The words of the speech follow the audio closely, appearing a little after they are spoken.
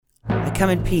come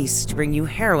in peace to bring you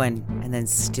heroin and then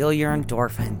steal your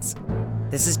endorphins.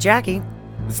 This is Jackie.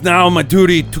 It's now my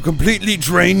duty to completely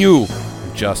drain you,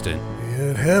 Justin.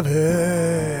 In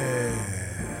heaven,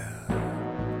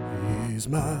 he's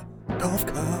my golf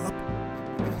cup.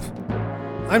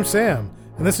 I'm Sam,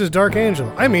 and this is Dark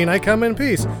Angel. I mean, I come in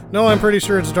peace. No, I'm pretty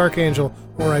sure it's Dark Angel,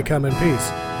 or I come in peace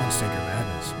on Stinker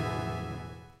Madness.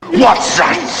 What's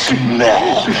that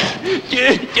smell?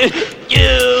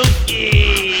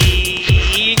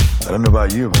 I don't know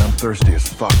about you, but I'm thirsty as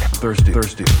fuck. Thirsty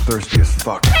as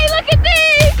fuck. Hey, look at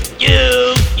this!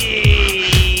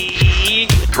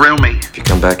 Thrill me. If you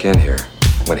come back in here,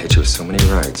 I'm gonna hit you with so many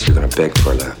rights, you're gonna beg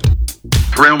for a left.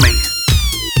 Thrill me.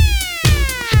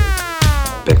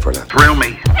 Beg for a left. Thrill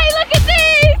me. Hey, look at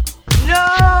this!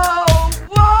 No!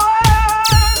 What?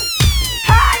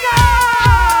 Hang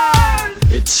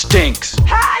on! It stinks.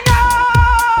 Hang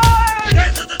on!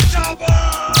 Get to the chopper!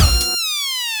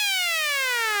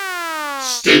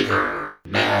 Stinker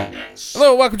Madness.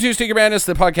 Hello, welcome to Stinker Madness,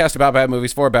 the podcast about bad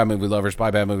movies for bad movie lovers by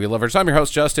bad movie lovers. I'm your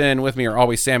host, Justin. With me are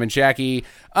always Sam and Jackie.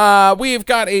 We've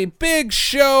got a big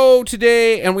show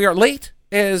today, and we are late,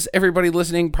 as everybody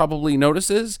listening probably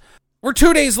notices. We're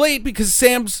 2 days late because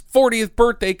Sam's 40th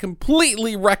birthday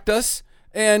completely wrecked us,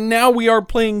 and now we are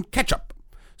playing catch up.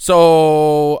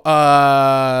 So,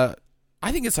 I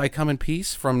think it's I Come in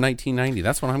Peace from 1990.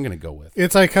 That's what I'm going to go with.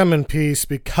 It's I come in peace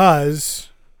because,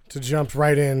 to jump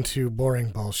right into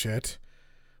boring bullshit,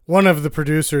 one of the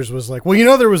producers was like, well, you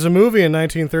know, there was a movie in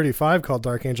 1935 called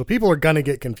Dark Angel. People are going to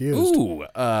get confused. Ooh,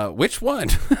 which one?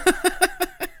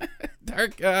 There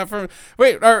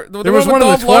was one in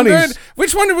the 20s.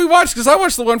 Which one did we watch? Because I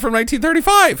watched the one from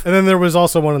 1935. And then there was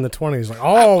also one in the 20s. Like,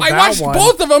 I watched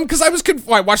both of them because I was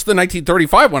I watched the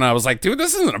 1935 one. I was like, dude,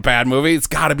 this isn't a bad movie. It's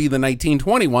got to be the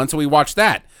 1920 one. So we watched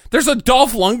that. There's a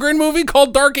Dolph Lundgren movie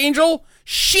called Dark Angel.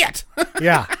 Shit.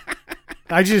 Yeah.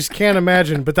 I just can't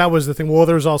imagine. But that was the thing. Well,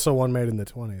 there was also one made in the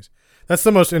 20s. That's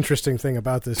the most interesting thing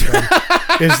about this film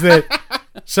is that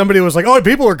somebody was like, oh,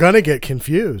 people are going to get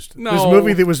confused. No. This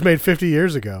movie that was made 50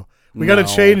 years ago. We got to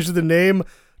change the name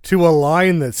to a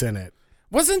line that's in it.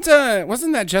 Wasn't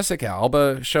that Jessica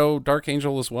Alba show Dark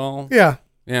Angel as well? Yeah.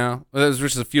 Yeah. Well, it was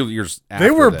just a few years after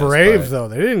They were this, brave, but though.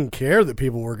 They didn't care that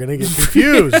people were going to get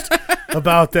confused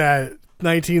about that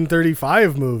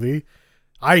 1935 movie.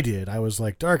 I did. I was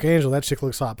like, Dark Angel, that chick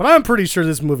looks hot. But I'm pretty sure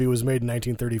this movie was made in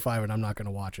 1935, and I'm not going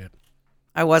to watch it.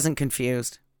 I wasn't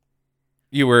confused.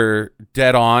 You were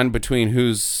dead on between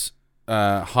whose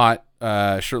hot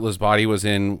shirtless body was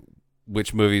in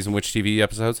which movies and which TV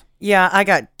episodes? Yeah, I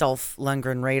got Dolph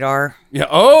Lundgren radar. Yeah.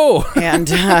 Oh! And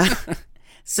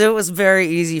so it was very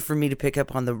easy for me to pick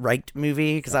up on the right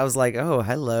movie because I was like, oh,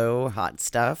 hello, hot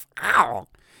stuff. Ow.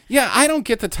 Yeah, I don't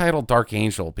get the title Dark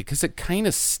Angel because it kind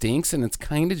of stinks and it's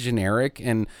kind of generic.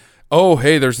 And, oh,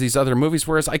 hey, there's these other movies.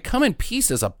 Whereas I Come in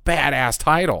Peace is a badass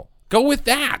title. Go with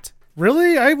that.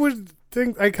 Really? I would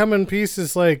think I Come in Peace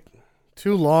is like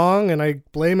too long, and I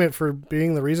blame it for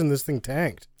being the reason this thing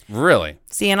tanked. Really?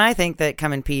 See, and I think that I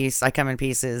Come in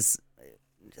Peace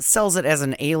sells it as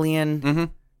an alien,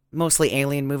 mostly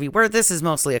alien movie, where this is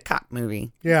mostly a cop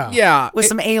movie. Yeah. Yeah. With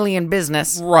some alien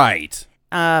business. Right.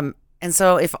 And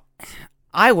so if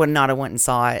I would not have went and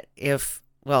saw it Dolph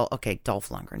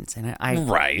Lundgren's in it.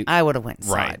 Right. I would have went and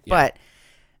saw it. Yeah. But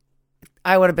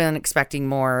I would have been expecting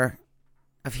more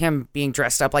of him being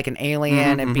dressed up like an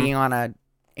alien and being on a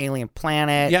alien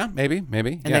planet. Yeah, maybe.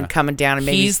 And then coming down and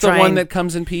maybe he's the one that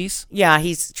comes in peace? Yeah,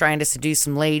 he's trying to seduce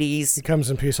some ladies. He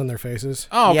comes in peace on their faces.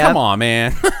 Oh, Yep. come on,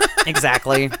 man.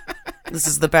 Exactly. This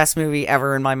is the best movie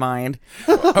ever in my mind.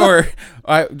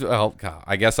 I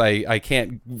guess I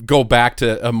can't go back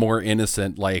to a more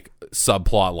innocent like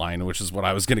subplot line, which is what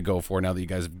I was going to go for now that you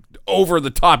guys over the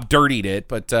top dirtied it.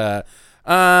 But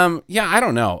yeah, I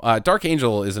don't know. Dark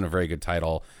Angel isn't a very good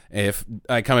title. If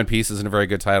I Come in Peace isn't a very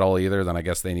good title either, then I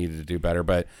guess they needed to do better.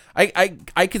 But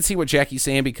I can see what Jackie's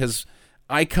saying because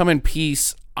I Come in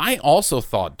Peace, I also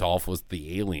thought Dolph was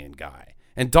the alien guy.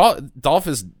 And Dolph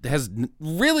has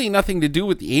really nothing to do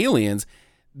with the aliens.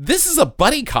 This is a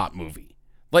buddy cop movie.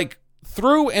 Like,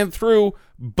 through and through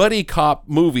buddy cop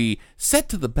movie set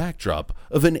to the backdrop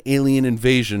of an alien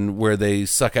invasion where they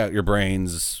suck out your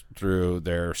brains through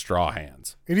their straw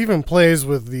hands. It even plays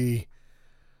with the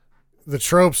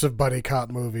tropes of buddy cop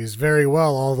movies very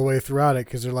well all the way throughout it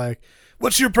because they're like,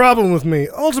 what's your problem with me?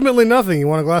 Ultimately nothing. You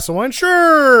want a glass of wine?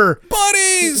 Sure.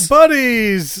 Buddies.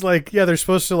 Like, yeah, they're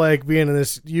supposed to like be in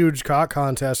this huge cock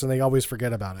contest and they always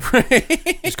forget about it.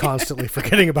 Right. Just constantly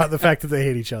forgetting about the fact that they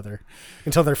hate each other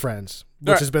until they're friends,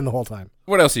 which has been the whole time.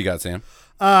 What else you got, Sam?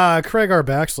 Craig R.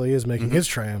 Baxley is making his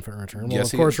triumphant return. Well,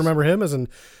 Yes, of course, he is. remember him as an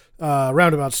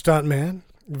roundabout stuntman,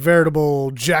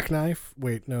 veritable jackknife.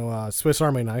 Wait, no, Swiss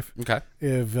Army knife. Okay.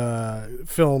 If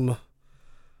film,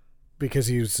 because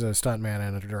he's a stuntman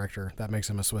and a director, that makes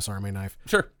him a Swiss Army knife.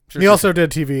 Sure. He also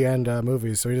did TV and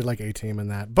movies, so he did like A-Team and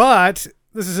that. But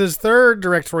this is his third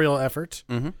directorial effort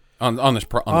on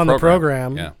the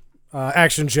program. Yeah.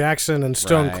 Action Jackson and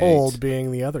Stone Right. Cold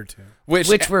being the other two.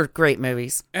 Which were great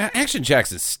movies. Action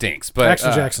Jackson stinks, but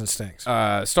Action Jackson stinks. Stone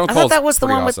I Cold. thought that was the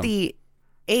one with the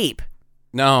ape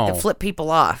no that flipped people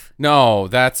off. No,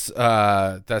 that's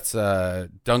Duncan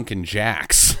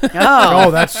Jacks.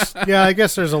 Oh, that's I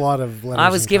guess there's a lot of. I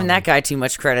was giving that guy too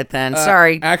much credit then.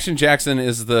 Sorry. Action Jackson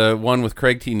is the one with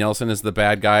Craig T. Nelson as the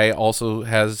bad guy. Also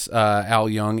has Al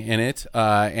Young in it,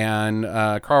 and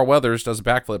Carl Weathers does a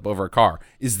backflip over a car.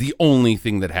 Is the only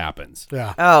thing that happens.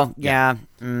 Yeah. Oh yeah.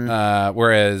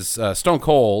 Whereas Stone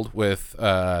Cold with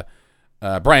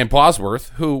Brian Bosworth,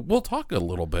 who we'll talk a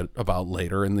little bit about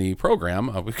later in the program.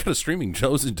 We've got a streaming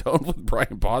Joe's and Don't with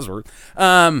Brian Bosworth.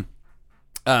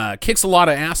 Kicks a lot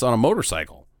of ass on a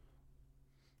motorcycle.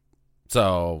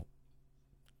 So,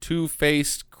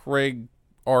 two-faced Craig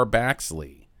R.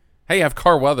 Baxley. Hey, you have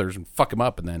Carl Weathers and fuck him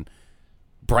up, and then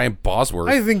Brian Bosworth.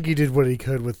 I think he did what he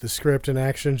could with the script in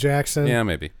Action Jackson. Yeah,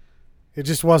 maybe. It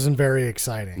just wasn't very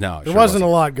exciting. No, it there sure wasn't a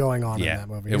wasn't. lot going on in that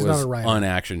movie. It He's was not a writer. on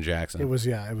Action Jackson. It was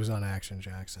on Action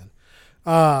Jackson.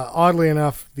 Oddly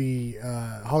enough, the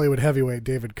Hollywood heavyweight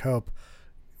David Cope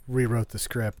rewrote the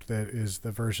script. That is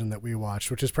the version that we watched,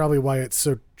 which is probably why it's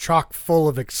so chock full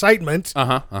of excitement.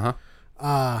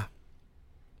 Why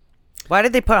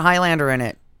did they put Highlander in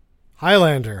it?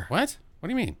 Highlander. What? What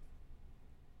do you mean?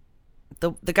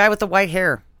 The guy with the white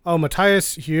hair. Oh,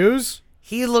 Matthias Hughes?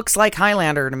 He looks like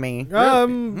Highlander to me.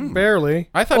 Barely.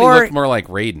 I thought he looked more like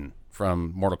Raiden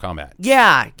from Mortal Kombat.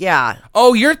 Yeah.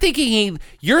 Oh, you're thinking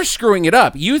you're screwing it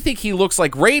up. You think he looks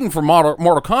like Raiden from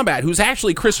Mortal Kombat, who's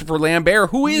actually Christopher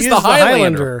Lambert, who is He the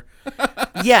Highlander.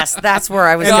 Yes, that's where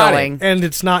I was Got it. going. And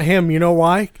it's not him. You know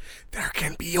why? There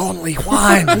can be only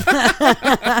one.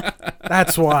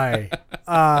 That's why.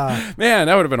 Man,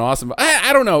 that would have been awesome.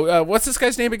 I don't know. What's this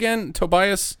guy's name again?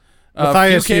 Tobias?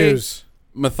 Matthias Fouquet? Hughes.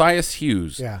 Matthias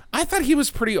Hughes. Yeah. I thought he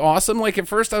was pretty awesome. Like, at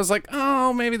first I was like,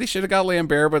 oh, maybe they should have got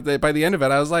Lambert. But by the end of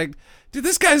it, I was like, dude,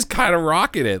 this guy's kind of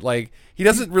rocking it. Like, he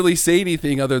doesn't really say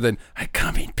anything other than, I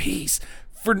come in peace.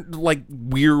 For, like,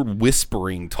 weird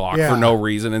whispering talk Yeah. for no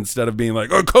reason instead of being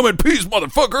like, I come in peace,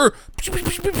 motherfucker.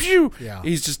 Yeah.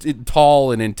 He's just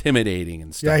tall and intimidating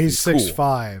and stuff. Yeah, he's cool.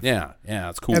 6'5". Yeah,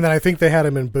 it's cool. And then I think they had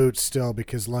him in boots still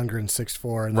because Lundgren's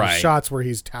 6'4". And there's Right. shots where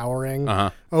he's towering Uh-huh.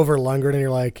 over Lundgren, and you're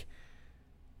like,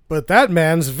 but that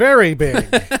man's very big.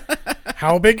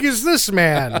 How big is this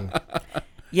man?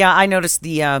 Yeah, I noticed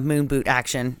the moon boot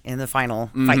action in the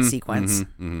final fight sequence.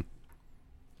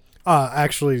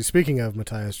 Actually, speaking of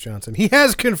Matthias Johnson, he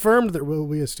has confirmed there will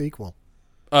be a sequel.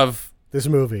 Of, This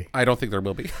movie. I don't think there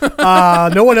will be.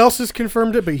 No one else has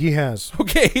confirmed it, but he has.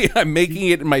 Okay, I'm making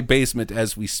it in my basement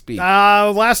as we speak.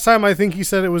 Last time I think he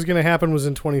said it was going to happen was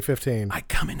in 2015. I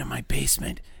come into my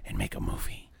basement and make a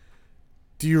movie.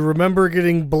 Do you remember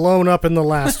getting blown up in the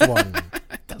last one?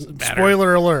 Doesn't matter.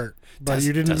 Spoiler alert, but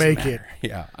you didn't Doesn't make matter.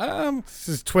 it. Yeah. It's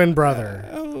his twin brother.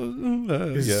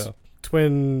 His Yeah.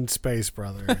 twin space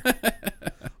brother.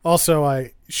 Also,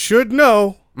 I should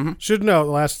know, the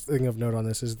last thing of note on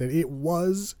this is that it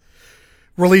was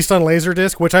released on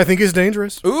Laserdisc, which I think is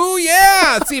dangerous. Ooh,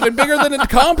 yeah. It's even bigger than a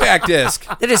compact disc.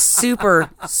 That is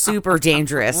super, super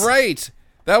dangerous. Right.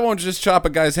 That won't just chop a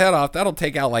guy's head off. That'll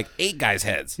take out like 8 guys'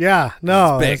 heads. Yeah,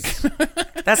 no. Big.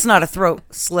 That's not a throat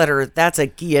slitter. That's a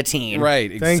guillotine.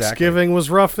 Right, exactly. Thanksgiving was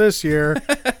rough this year.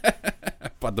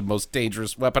 But the most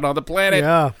dangerous weapon on the planet.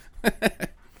 Yeah.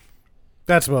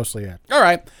 That's mostly it. All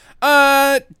right.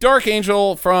 Dark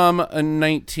Angel from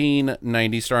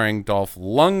 1990 starring Dolph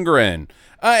Lundgren.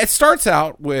 It starts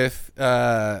out with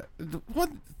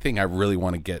one thing I really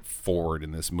want to get forward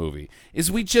in this movie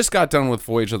is we just got done with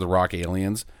Voyage of the Rock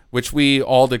Aliens, which we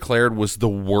all declared was the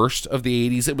worst of the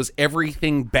 80s. It was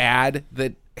everything bad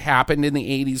that happened in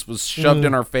the 80s was shoved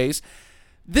in our face.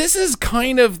 This is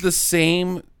kind of the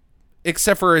same,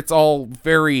 except for it's all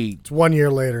very... It's 1 year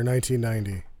later,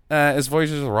 1990. as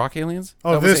Voyage of the Rock Aliens?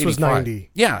 Oh, That this was 85. 90.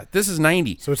 Yeah, this is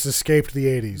 90. So it's escaped the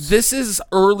 80s. This is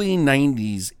early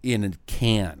 90s in a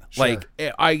can. Sure. Like,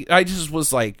 I just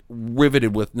was like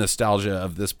riveted with nostalgia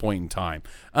of this point in time.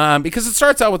 Because it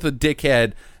starts out with a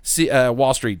dickhead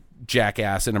Wall Street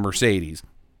jackass in a Mercedes.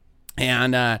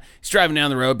 And he's driving down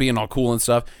the road being all cool and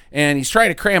stuff, and he's trying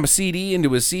to cram a CD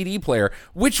into his CD player,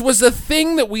 which was a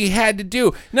thing that we had to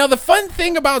do. Now, the fun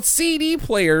thing about CD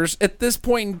players at this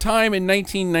point in time in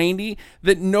 1990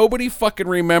 that nobody fucking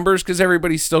remembers, because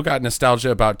everybody's still got nostalgia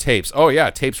about tapes. Oh, yeah,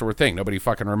 tapes were a thing. Nobody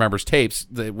fucking remembers tapes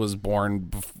that was born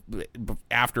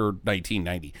after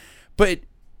 1990. But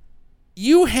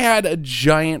you had a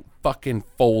giant fucking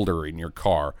folder in your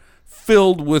car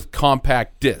filled with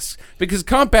compact discs, because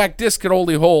compact discs could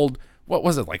only hold, what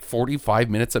was it, like 45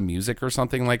 minutes of music or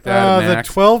something like that? The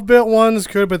 12-bit ones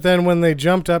could, but then when they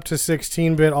jumped up to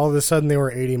 16-bit, all of a sudden they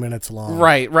were 80 minutes long.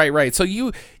 Right. So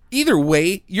either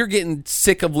way, you're getting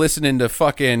sick of listening to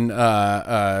fucking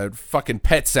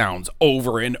pet sounds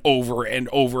over and over and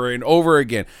over and over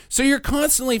again. So you're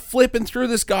constantly flipping through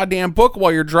this goddamn book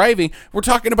while you're driving. We're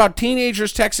talking about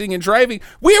teenagers texting and driving.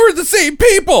 We were the same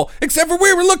people, except for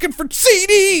we were looking for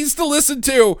CDs to listen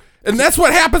to. And that's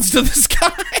what happens to this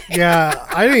guy. Yeah,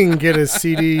 I didn't get a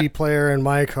CD player in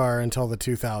my car until the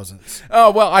 2000s. Oh,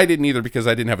 well, I didn't either, because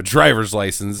I didn't have a driver's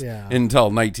license Yeah.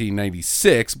 until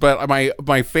 1996. But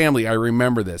my family, I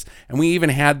remember this. And we even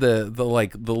had the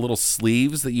little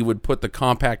sleeves that you would put the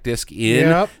compact disc in,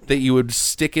 Yep. that you would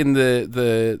stick in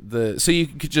the so you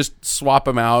could just swap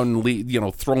them out and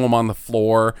throw them on the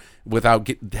floor without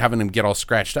having them get all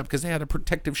scratched up, because they had a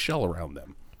protective shell around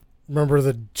them. Remember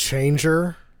the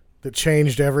changer that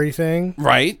changed everything?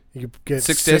 Right? You could get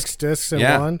Six six discs in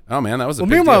Yeah. one. Oh, man, that was a Well,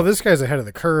 big meanwhile, deal. this guy's ahead of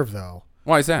the curve, though.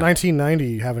 Why is that?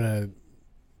 1990 having a...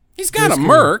 He's got a disc in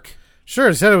Merc. Sure,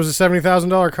 it said it was a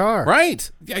 $70,000 car. Right.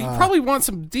 Yeah, you probably want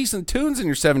some decent tunes in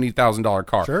your $70,000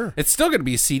 car. Sure. It's still going to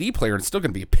be a CD player, and it's still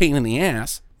going to be a pain in the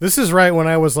ass. This is right when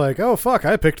I was like, oh, fuck,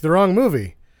 I picked the wrong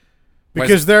movie. Why is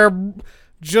Because they're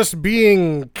just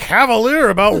being cavalier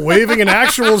about waving an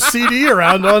actual CD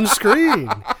around on screen.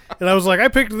 And I was like, I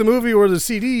picked the movie where the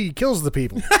CD kills the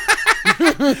people.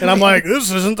 And I'm like,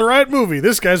 this isn't the right movie.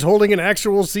 This guy's holding an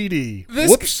actual CD.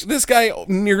 Whoops. This guy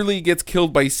nearly gets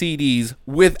killed by CDs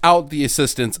without the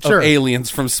assistance Sure. of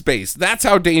aliens from space. That's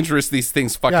how dangerous these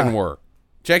things fucking Yeah. were.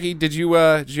 Jackie, did you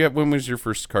have, when was your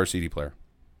first car CD player?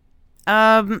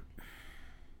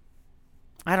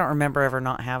 I don't remember ever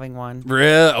not having one.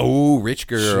 Really? Oh, rich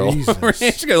girl. Jesus.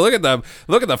 Rich girl. Look at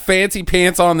the fancy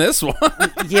pants on this one.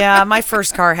 Yeah, my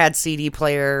first car had CD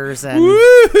players and Woo!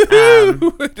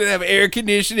 Did it have air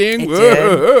conditioning? It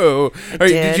Whoa! did.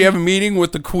 Did you have a meeting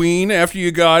with the Queen after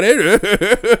you got it?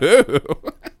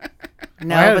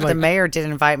 no, I had, but the like- mayor did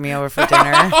invite me over for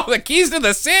dinner. Oh, the keys to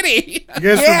the city. You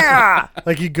guys Yeah.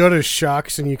 like you go to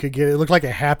Shucks and you could get it looked like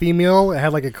a Happy Meal. It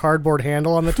had like a cardboard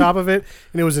handle on the top of it,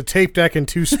 and it was a tape deck and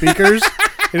 2 speakers.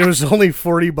 And it was only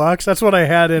 $40. That's what I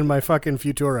had in my fucking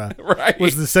Futura. Right.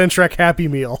 Was the Centrec Happy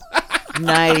Meal.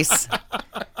 Nice.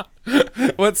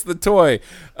 What's the toy?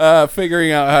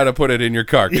 Figuring out how to put it in your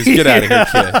car. Just get out of here,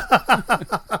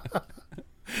 kid.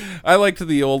 I liked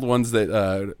the old ones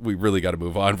that we really got to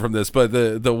move on from this, but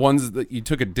the ones that you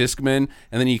took a Discman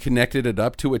and then you connected it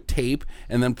up to a tape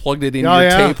and then plugged it in Oh, your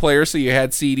yeah. tape player, so you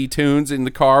had CD tunes in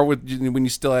the car when you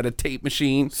still had a tape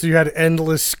machine. So you had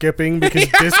endless skipping because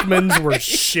Discmans were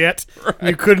shit.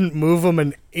 You couldn't move them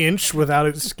an inch without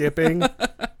it skipping.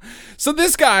 So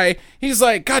this guy, he's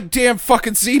like, goddamn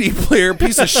fucking CD player,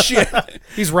 piece of shit.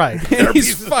 He's right. And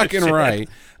he's fucking right.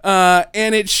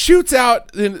 And it shoots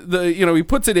out he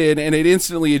puts it in and it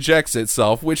instantly ejects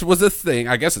itself, which was a thing.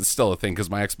 I guess it's still a thing because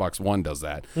my Xbox One does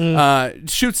that.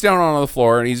 Shoots down on the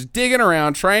floor and he's digging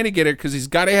around trying to get it because he's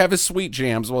got to have his sweet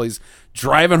jams while he's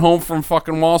driving home from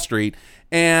fucking Wall Street,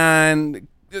 and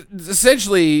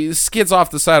essentially skids off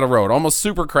the side of the road, almost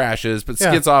super crashes, but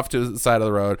skids off to the side of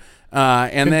the road.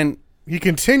 And then He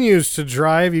continues to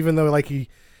drive even though like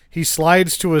he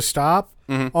slides to a stop,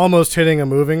 almost hitting a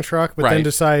moving truck, but then Right.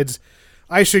 decides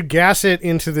I should gas it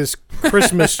into this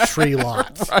Christmas tree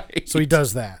lot. Right. So he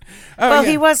does that. Well,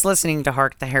 he was listening to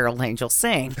Hark the Herald Angels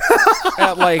Sing.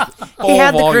 at like He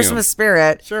had the volume. Christmas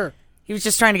spirit. Sure. He was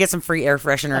just trying to get some free air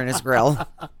freshener in his grill.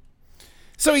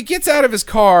 So he gets out of his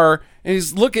car and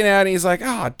he's looking at it and he's like,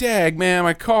 oh, dag, man,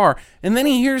 my car. And then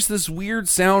he hears this weird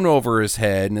sound over his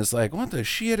head and is like, what the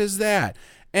shit is that?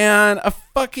 And a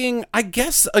fucking, I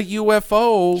guess, a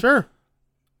UFO Sure.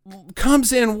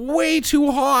 comes in way too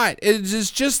hot. It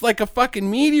is just like a fucking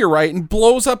meteorite and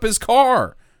blows up his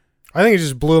car. I think it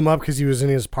just blew him up because he was in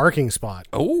his parking spot.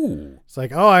 Oh, It's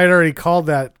like, oh, I had already called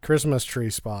that Christmas tree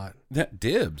spot. that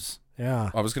dibs.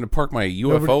 Yeah. I was going to park my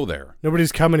UFO there.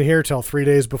 Nobody's coming here till 3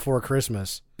 days before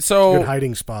Christmas. Good So,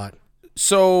 hiding spot.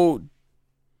 so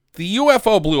the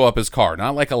UFO blew up his car,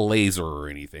 not like a laser or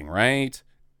anything, right?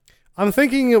 I'm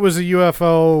thinking it was a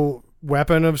UFO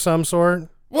weapon of some sort.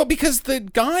 Well, because the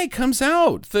guy comes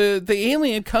out, the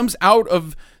alien comes out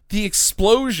of the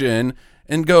explosion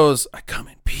and goes, "I come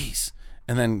in peace,"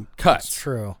 and then cuts. It's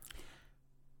true.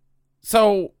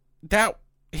 So that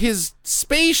his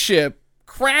spaceship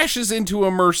crashes into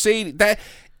a Mercedes. That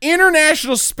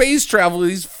international space travel,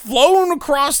 he's flown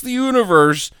across the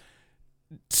universe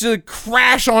to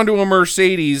crash onto a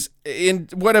Mercedes in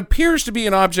what appears to be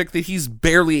an object that he's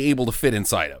barely able to fit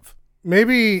inside of.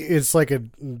 Maybe it's like a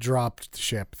dropped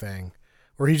ship thing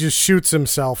where he just shoots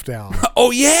himself down.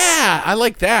 Oh yeah, I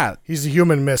like that. He's a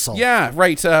human missile. Yeah,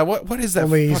 right. What is that?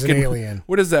 Only he's an alien.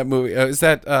 What is that movie? Is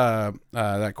that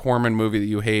that Corman movie that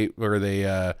you hate, where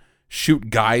they shoot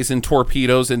guys in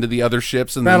torpedoes into the other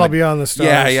ships? And Battle then Beyond the Stars.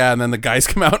 Yeah, and then the guys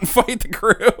come out and fight the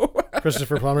crew.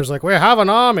 Christopher Plummer's like, we have an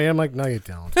army. I'm like, no, you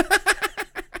don't.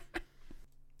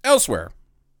 Elsewhere,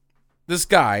 this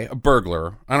guy, a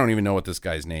burglar, I don't even know what this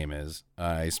guy's name is.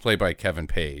 He's played by Kevin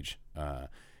Page.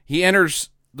 He enters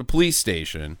the police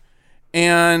station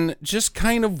and just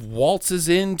kind of waltzes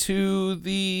into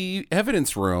the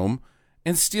evidence room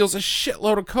and steals a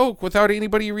shitload of coke without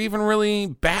anybody even really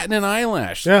batting an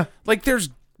eyelash. Yeah. Like, there's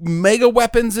mega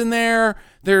weapons in there.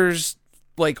 There's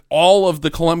like all of the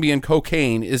Colombian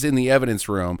cocaine is in the evidence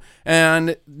room,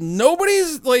 and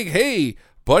nobody's like, "Hey,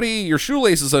 buddy, your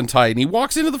shoelace is untied." And he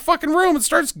walks into the fucking room and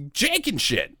starts janking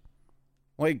shit.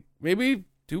 Like, maybe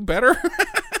do better.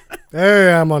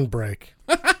 Hey, I'm on break.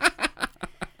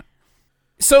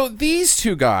 So these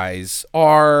two guys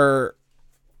are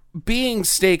being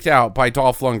staked out by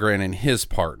Dolph Lundgren and his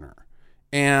partner.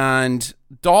 And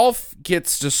Dolph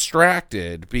gets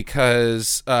distracted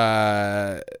because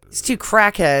These two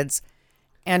crackheads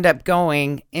end up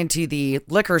going into the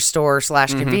liquor store /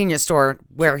 convenience store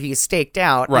where he's staked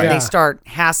out. Right. And Yeah. they start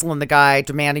hassling the guy,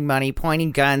 demanding money,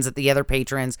 pointing guns at the other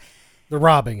patrons. They're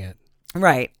robbing it.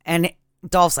 Right. And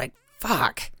Dolph's like,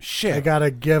 fuck. shit. I gotta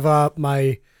give up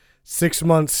my 6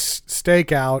 months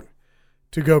stakeout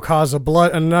to go cause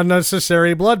an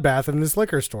unnecessary bloodbath in this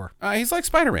liquor store. He's like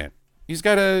Spider-Man. He's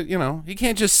got to, he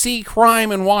can't just see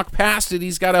crime and walk past it.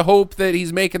 He's got to hope that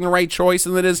he's making the right choice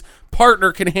and that his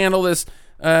partner can handle this.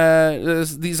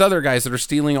 These other guys that are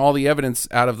stealing all the evidence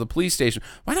out of the police station.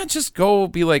 Why not just go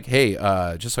be like, "Hey,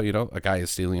 just so you know, a guy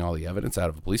is stealing all the evidence out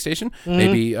of a police station.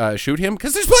 Maybe shoot him,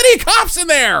 because there's plenty of cops in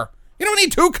there. You don't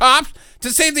need 2 cops to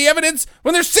save the evidence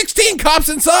when there's 16 cops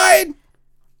inside."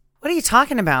 What are you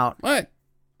talking about? What?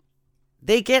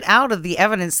 They get out of the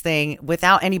evidence thing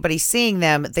without anybody seeing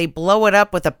them. They blow it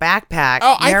up with a backpack.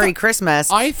 Oh, Merry Christmas.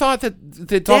 I thought that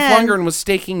Dolph Then- Lundgren was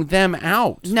staking them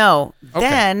out. No. Okay.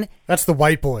 Then, That's the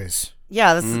white boys.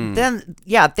 yeah,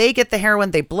 they get the heroin.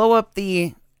 They blow up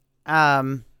the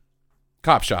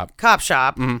Cop shop. cop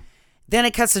shop. Mm-hmm. Then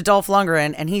it cuts to Dolph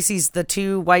Lundgren, and he sees the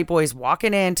 2 white boys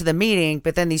walking into the meeting,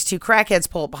 but then these 2 crackheads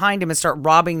pull up behind him and start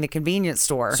robbing the convenience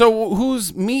store. So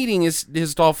whose meeting is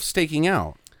Dolph staking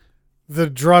out? The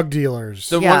drug dealers.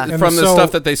 The Yeah. one And from the so-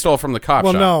 stuff that they stole from the cop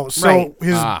well, shop. no. So Right.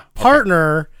 his Okay.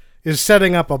 partner is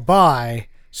setting up a buy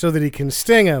so that he can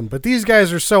sting him. But these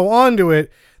guys are so onto it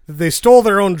that they stole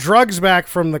their own drugs back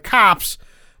from the cops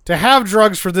to have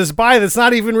drugs for this buy that's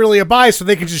not even really a buy, so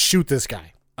they can just shoot this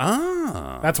guy.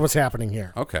 Ah. That's what's happening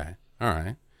here. Okay. All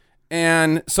right.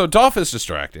 And so Dolph is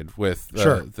distracted with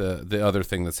Sure. the other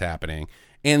thing that's happening.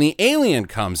 And the alien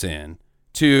comes in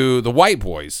to the white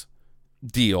boys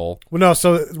deal. Well, no.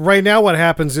 So right now, what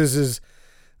happens is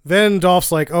then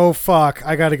Dolph's like, "Oh fuck,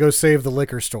 I got to go save the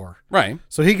liquor store." Right.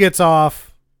 So he gets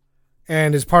off,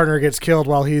 and his partner gets killed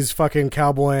while he's fucking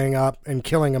cowboying up and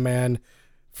killing a man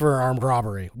for armed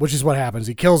robbery, which is what happens.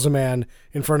 He kills a man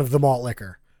in front of the malt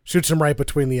liquor, shoots him right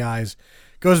between the eyes,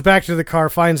 goes back to the car,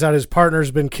 finds out his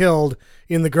partner's been killed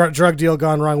in the drug deal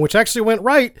gone wrong, which actually went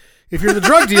right if you're the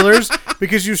drug dealers,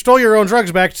 because you stole your own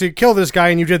drugs back to kill this guy,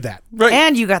 and you did that. Right.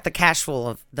 And you got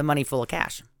the money full of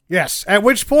cash. Yes. At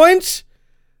which point,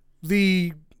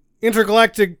 the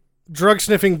intergalactic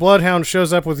drug-sniffing bloodhound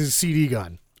shows up with his CD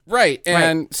gun. Right.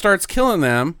 And starts killing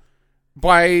them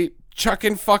by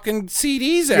chucking fucking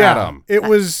CDs at them. It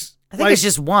was. I think it's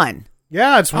just one.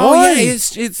 Yeah, it's one. Oh yeah,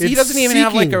 it's he It's doesn't even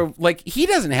have seeking. he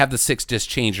doesn't have the 6-disc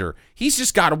changer. He's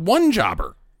just got a one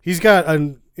jobber. He's got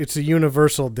it's a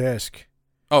universal disc.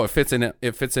 Oh, it fits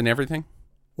in everything.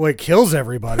 Well, it kills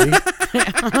everybody.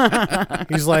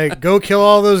 He's like, go kill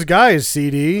all those guys,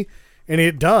 CD, and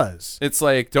it does. It's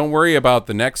like, don't worry about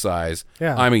the neck size.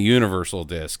 Yeah. I'm a universal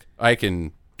disc. I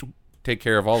can take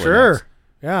care of all of Sure. this.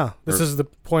 Yeah. This is the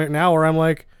point now where I'm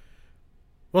like,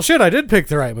 well, shit, I did pick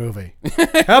the right movie.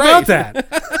 How about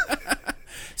that?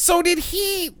 So did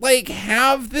he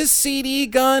have this CD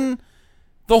gun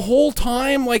the whole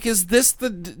time? Like, is this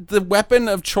the weapon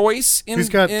of choice in He's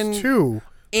got in three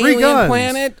Alien guns.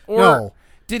 Planet? Or No.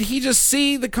 did he just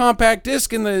see the compact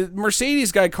disc in the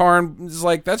Mercedes guy car and is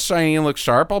like, that's shiny and looks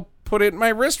sharp, I'll put it in my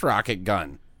wrist rocket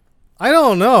gun? I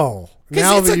don't know. 'Cause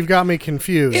Now it's that a- you've got me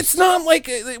confused. It's not like,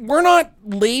 we're not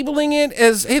labeling it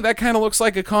as, hey, that kind of looks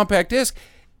like a compact disc.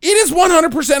 It is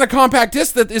 100% a compact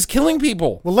disc that is killing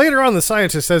people. Well, later on, the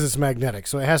scientist says it's magnetic,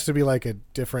 so it has to be like a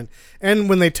different. And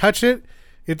when they touch it,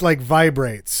 it like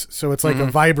vibrates, so it's like a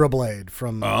vibroblade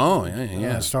from Mm-hmm. Oh,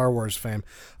 yeah. Star Wars fame.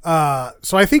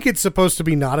 So I think it's supposed to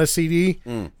be not a CD,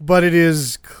 but it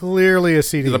is clearly a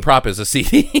CD. The prop is a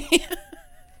CD.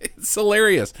 It's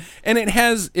hilarious, and it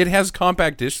has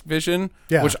compact disc vision,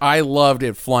 Yeah. which I loved.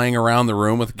 It flying around the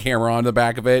room with a camera on the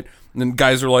back of it, and then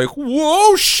guys are like,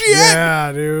 "Whoa, shit!"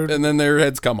 Yeah, dude. And then their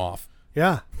heads come off.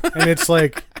 Yeah, and it's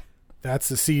like that's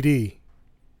a CD,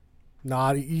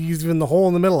 not even the hole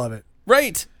in the middle of it.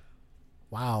 Right?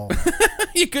 Wow.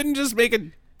 You couldn't just make a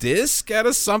disc out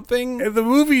of something. The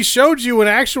movie showed you an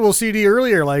actual CD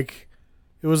earlier. Like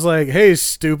it was like, "Hey,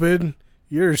 stupid,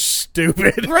 you're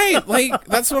stupid." Right, like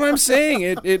that's what I'm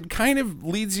saying. It kind of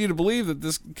leads you to believe that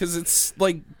this, because it's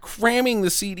like cramming the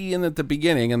CD in at the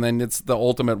beginning, and then it's the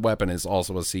ultimate weapon is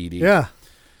also a CD. Yeah.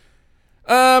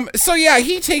 So yeah,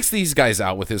 he takes these guys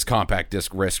out with his compact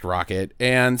disc wrist rocket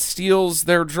and steals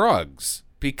their drugs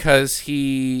because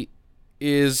he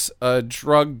is a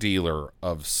drug dealer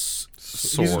of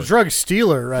sorts. He's a drug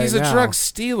stealer right He's now. a drug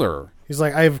stealer. He's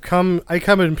like, I come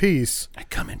in peace, I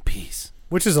come in peace.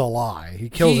 which is a lie. He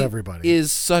kills He everybody.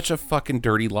 is such a fucking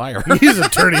dirty liar. He's a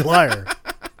dirty liar.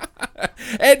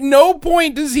 At no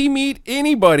point does he meet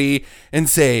anybody and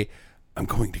say, I'm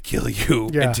going to kill you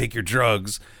Yeah. and take your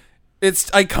drugs. It's,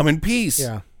 I come in peace.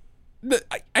 Yeah.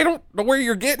 I don't know where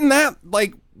you're getting that.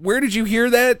 Like, where did you hear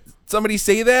that? Somebody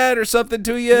say that or something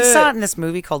to you? You saw it in this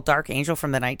movie called Dark Angel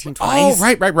from the 1920s. Oh,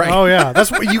 right. Oh yeah, that's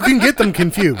what you can get them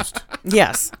confused.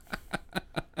 Yes.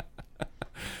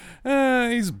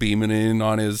 He's beaming in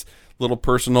on his little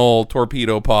personal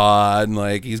torpedo pod, and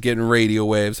like he's getting radio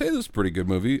waves. Hey, this is a pretty good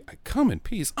movie. I come in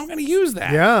peace. I'm going to use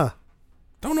that. Yeah.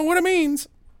 Don't know what it means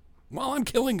while I'm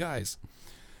killing guys.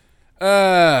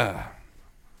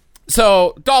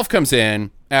 So Dolph comes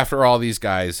in after all these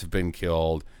guys have been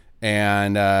killed,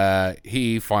 and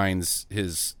he finds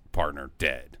his partner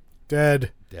dead.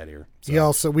 Dead. Dead here.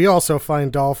 We also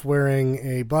find Dolph wearing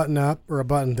a button up or a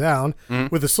button down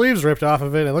with the sleeves ripped off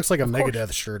of it. It looks like a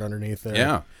Megadeth shirt underneath there.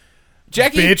 Yeah.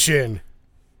 Jackie, Bitchin'.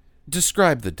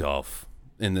 describe the Dolph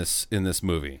in this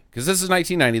movie, because this is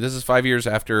 1990. This is 5 years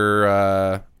after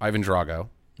Ivan Drago.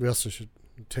 We also should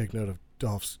take note of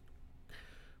Dolph's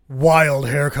wild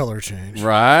hair color change.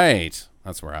 Right.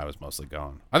 That's where I was mostly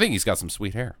going. I think he's got some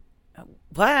sweet hair.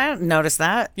 What? I didn't notice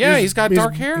that. Yeah, he's got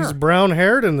dark hair. He's brown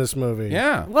haired in this movie.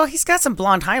 Yeah. Well, he's got some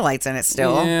blonde highlights in it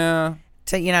still Yeah.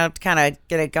 to, kind of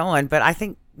get it going. But I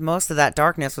think most of that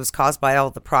darkness was caused by all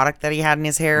the product that he had in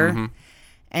his hair. Mm-hmm.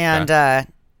 And,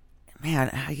 man,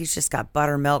 he's just got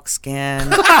buttermilk skin.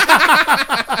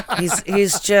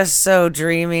 he's just so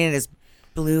dreamy, and his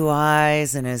blue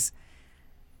eyes and his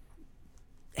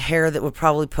hair that would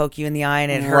probably poke you in the eye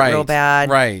and it hurt real bad.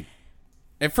 Right.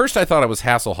 At first I thought it was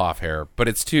Hasselhoff hair, but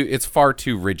it's far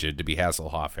too rigid to be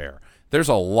Hasselhoff hair. There's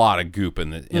a lot of goop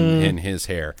in his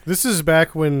hair. This is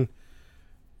back when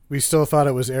we still thought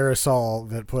it was aerosol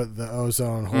that put the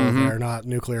ozone hole there, not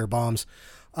nuclear bombs.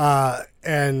 But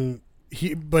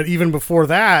even before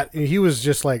that, he was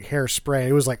just like hairspray.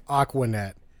 It was like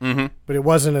Aquanet. Mm-hmm. But it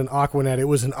wasn't an Aquanet. It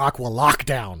was an Aqua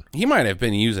Lockdown. He might have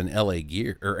been using LA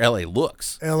Gear or LA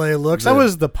Looks. LA Looks. That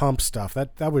was the pump stuff.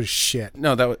 That was shit.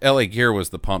 No, LA Gear was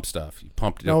the pump stuff. You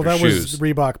pumped it No, up your that shoes. was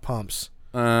Reebok pumps.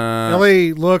 Uh,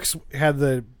 LA Looks had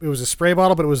it was a spray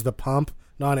bottle, but it was the pump,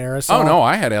 non-aerosol. oh no,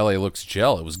 I had LA Looks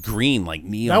gel. It was green, like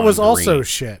neon. That was also green.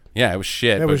 shit. Yeah, it was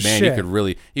shit. That But was man, shit.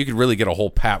 you could really get a whole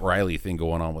Pat Riley thing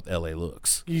going on with LA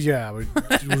Looks. Yeah,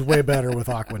 it was way better with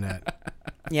Aquanet.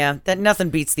 Yeah, that nothing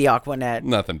beats the Aquanet.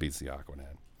 Nothing beats the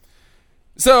Aquanet.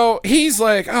 So he's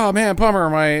like, "Oh man, bummer.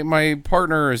 My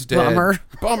partner is dead.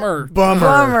 Bummer.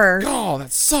 Bummer. Oh,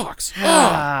 that sucks.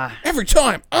 Every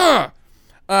time.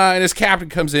 And his captain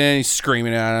comes in. He's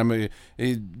screaming at him.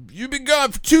 You've been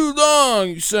gone for too long,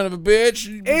 you son of a bitch.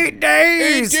 8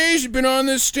 days. 8 days you've been on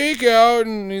this stakeout."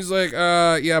 And he's like,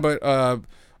 yeah, but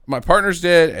my partner's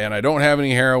dead, and I don't have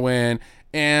any heroin.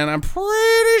 And I'm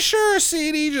pretty sure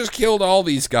CD just killed all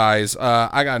these guys.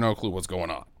 I got no clue what's going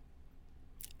on.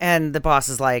 And the boss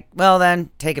is like, well, then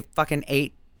take a fucking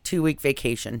 2-week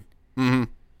vacation.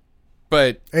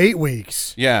 But 8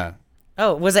 weeks. yeah,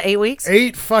 Oh, was it 8 weeks?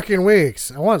 8 fucking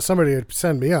weeks. I want somebody to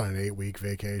send me on an 8-week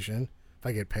vacation. if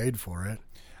I get paid for it.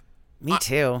 Me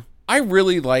too. I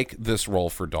really like this role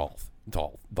for Dolph.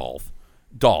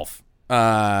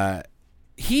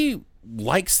 He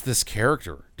likes this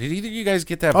character. Did either of you guys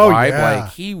get that Oh, vibe? yeah.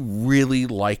 Like, he really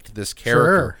liked this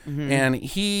character. And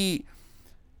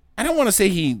I don't want to say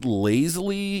he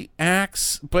lazily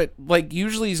acts, but like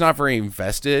usually he's not very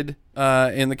invested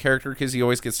in the character because he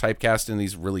always gets typecast in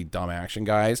these really dumb action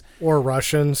guys. Or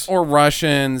Russians.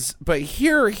 But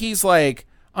here he's like,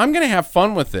 I'm going to have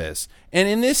fun with this. And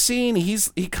in this scene, he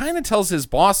kind of tells his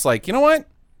boss, like, you know what?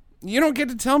 You don't get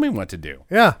to tell me what to do.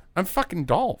 Yeah. I'm fucking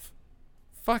Dolph.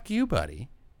 Fuck you, buddy.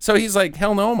 So he's like,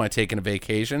 hell no, am I taking a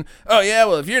vacation? Oh, yeah,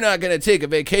 well, if you're not going to take a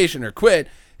vacation or quit,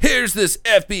 here's this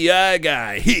FBI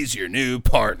guy. He's your new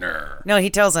partner. No, he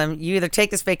tells him, you either take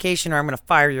this vacation or I'm going to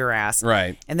fire your ass.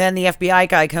 Right. And then the FBI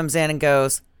guy comes in and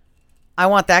goes, I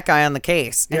want that guy on the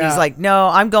case. And Yeah. he's like, no,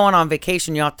 I'm going on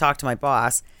vacation. You have to talk to my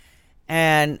boss.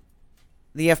 And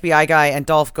the FBI guy and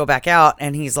Dolph go back out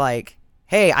and he's like,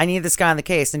 hey, I need this guy on the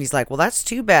case. And he's like, well, that's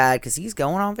too bad because he's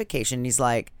going on vacation. And he's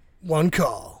like, One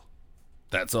call.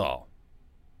 That's all.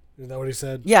 Is that what he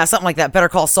said? yeah, something like that. Better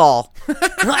call Saul.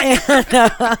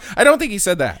 I don't think he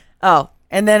said that. Oh,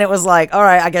 and then it was like, all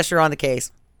right, I guess you're on the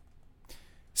case.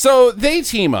 So they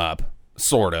team up,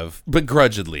 sort of,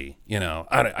 begrudgingly. You know,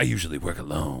 I usually work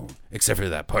alone, except for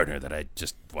that partner that I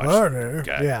just watched Partner?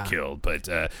 got Yeah. killed. But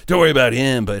don't worry about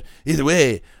him. But either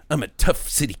way, I'm a tough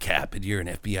city cop, and you're an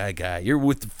FBI guy. You're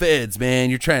with the feds, man.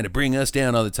 You're trying to bring us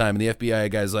down all the time. And the FBI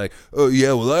guy's like, oh,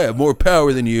 yeah, well, I have more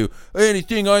power than you.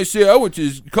 Anything I say, I went to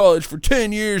college for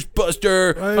 10 years,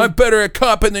 Buster. I'm better at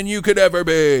copping than you could ever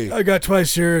be. I got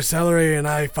twice your salary and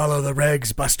I follow the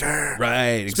regs, Buster.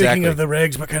 Right, exactly. Speaking of the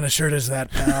regs, what kind of shirt is that,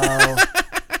 pal?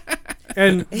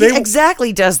 And He they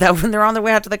exactly does that when they're on their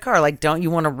way out to the car. Like, don't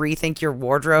you want to rethink your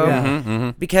wardrobe?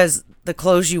 Yeah. Because the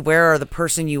clothes you wear are the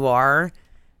person you are.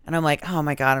 And I'm like, oh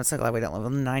my God, I'm so glad we don't live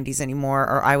in the 90s anymore.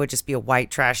 Or I would just be a white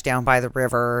trash down by the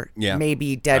river. Yeah.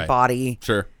 Maybe dead Right. body.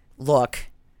 Sure. Look.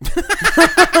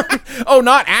 Oh,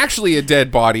 not actually a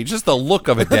dead body, just the look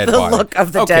of a dead The body. look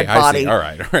of the Okay, dead I see. body. All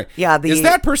right. Yeah, Is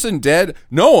that person dead?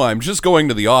 No, I'm just going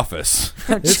to the office.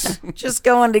 Just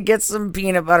going to get some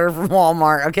peanut butter from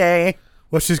Walmart, okay?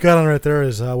 what she's got on right there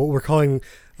is what we're calling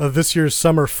this year's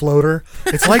summer floater.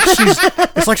 It's like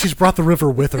she's brought the river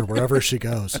with her wherever she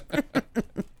goes.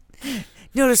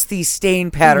 Notice the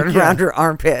stain pattern around her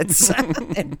armpits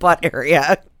and butt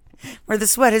area, where the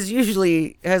sweat has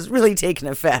really taken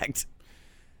effect.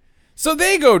 So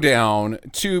they go down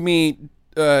to meet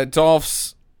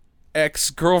Dolph's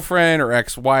ex-girlfriend or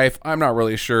ex-wife. I'm not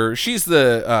really sure. She's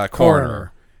the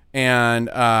coroner. And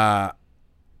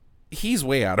he's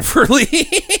way out of her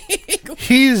league.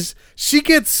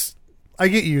 I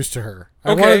get used to her.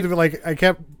 I Okay. wanted to be like, I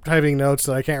kept typing notes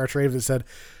that I can't retrieve that said,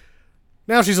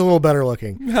 now she's a little better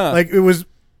looking. Huh. Like it was,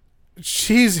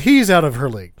 he's out of her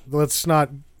league. Let's not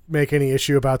make any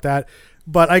issue about that.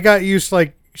 But I got used,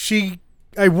 I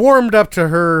warmed up to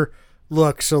her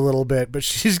looks a little bit, but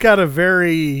she's got a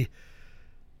very,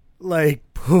 like,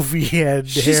 poofy head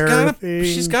hair thing.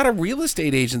 She's got a real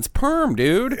estate agent's perm,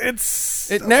 dude.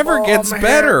 It never gets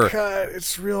better.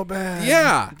 It's real bad.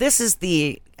 Yeah. This is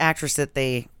the actress that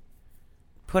they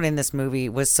put in this movie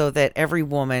was so that every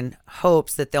woman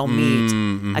hopes that they'll meet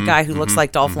a guy who looks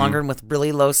like Dolph Lundgren with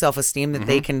really low self-esteem that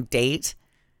they can date.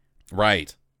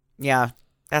 Right. Yeah,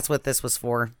 that's what this was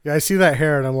for. Yeah, I see that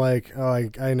hair and I'm like, oh,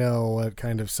 I know what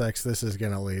kind of sex this is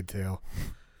going to lead to.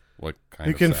 What kind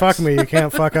You of can sex? fuck me. You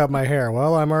can't fuck up my hair.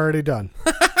 Well, I'm already done.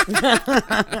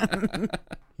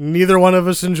 Neither one of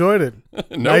us enjoyed it.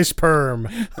 Nice perm.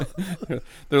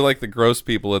 They're like the gross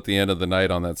people at the end of the night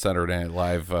on that Saturday Night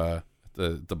Live,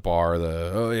 the bar.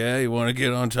 Oh yeah, you want to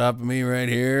get on top of me right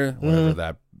here? Whatever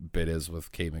that bit is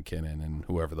with Kate McKinnon and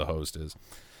whoever the host is.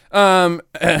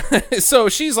 So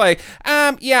she's like,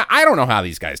 yeah, I don't know how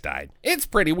these guys died. It's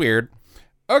pretty weird.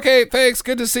 Okay, thanks.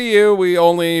 Good to see you. We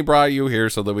only brought you here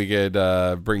so that we could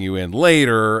bring you in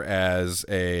later as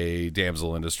a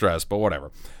damsel in distress, but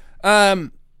whatever.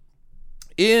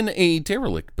 In a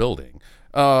derelict building,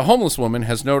 a homeless woman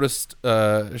has noticed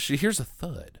she hears a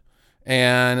thud,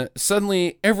 and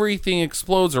suddenly everything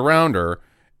explodes around her,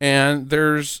 and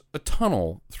there's a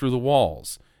tunnel through the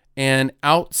walls, and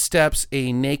out steps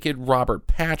a naked Robert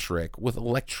Patrick with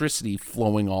electricity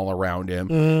flowing all around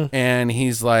him, and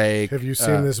he's like, Have you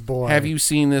seen this boy? Have you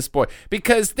seen this boy?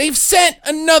 Because they've sent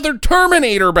another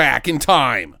Terminator back in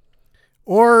time.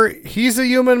 Or he's a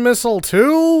human missile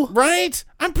too? Right?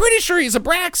 I'm pretty sure he's a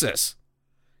Braxis.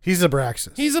 He's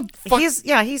Abraxas. He's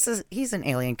an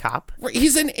alien cop.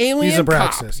 He's an alien He's cop.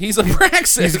 Abraxas. He's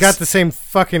Abraxas. He's got the same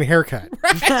fucking haircut.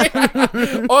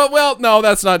 Oh, well, no,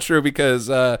 that's not true because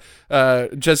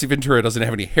Jesse Ventura doesn't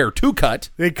have any hair to cut.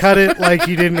 They cut it like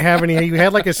he didn't have any. He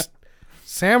had like a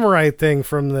samurai thing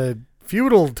from the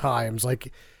feudal times.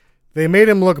 Like they made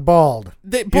him look bald.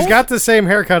 He's got the same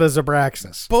haircut as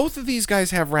Abraxas. Both of these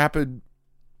guys have rapid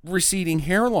receding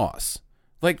hair loss.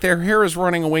 Like their hair is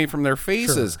running away from their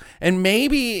faces. Sure. And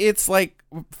maybe it's like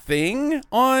thing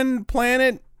on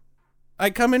planet I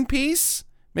Come in Peace.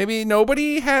 Maybe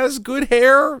nobody has good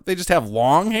hair. They just have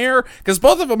long hair. Because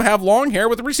both of them have long hair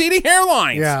with receding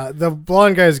hairlines. Yeah, the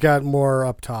blonde guy's got more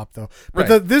up top though. But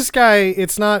Right. this guy,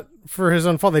 it's not for his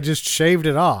own fault. They just shaved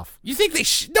it off. You think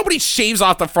nobody shaves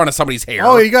off the front of somebody's hair?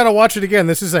 Oh, you got to watch it again.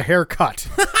 This is a haircut.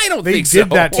 I don't They think did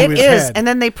so. that to It his is, head. and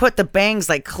then they put the bangs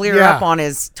like clear Yeah. up on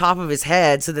his top of his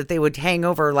head so that they would hang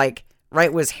over like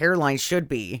right where his hairline should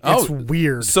be. Oh, It's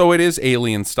weird. So it is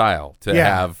alien style to Yeah.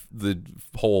 have the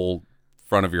whole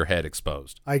front of your head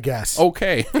exposed. I guess.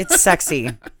 Okay. It's sexy.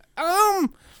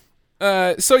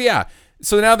 So yeah.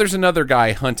 So now there's another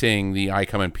guy hunting the I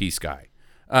Come in Peace guy.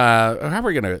 How are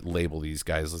we gonna label these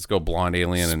guys? Let's go blonde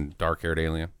alien and dark haired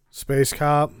alien. Space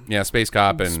cop, Yeah, space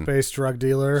cop and space drug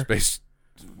dealer, space.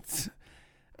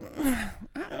 I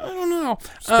don't know.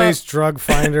 space drug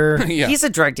finder. Yeah. He's a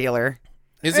drug dealer.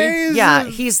 Is he? Hey, Yeah,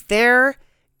 he's there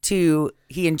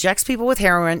he injects people with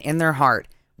heroin in their heart,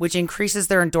 which increases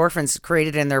their endorphins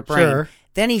created in their brain. Sure.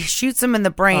 Then he shoots them in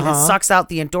the brain and sucks out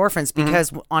the endorphins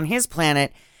because on his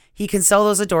planet, he can sell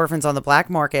those endorphins on the black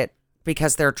market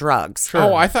because they're drugs. Sure.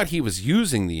 Oh, I thought he was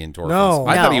using the endorphins. No.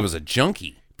 I thought No. he was a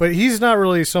junkie. But he's not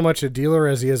really so much a dealer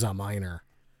as he is a miner.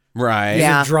 Right. He's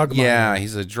Yeah. a drug miner. Yeah,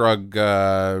 he's a drug.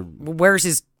 Wears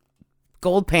his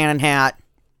gold pan and hat.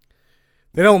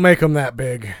 They don't make them that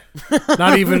big.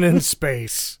 Not even in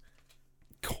space.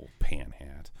 Cold pan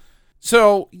hat.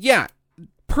 So yeah,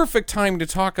 perfect time to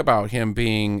talk about him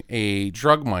being a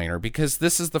drug miner because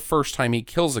this is the first time he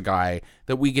kills a guy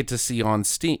that we get to see on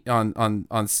screen.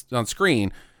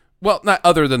 Well, not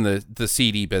other than the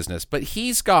CD business, but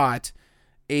he's got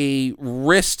a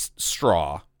wrist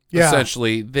straw Yeah.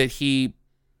 essentially that he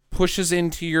pushes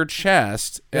into your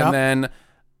chest and Yep. then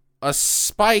a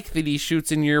spike that he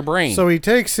shoots in your brain. So he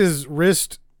takes his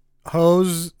wrist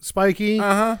hose spiky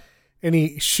uh-huh. and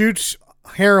he shoots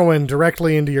heroin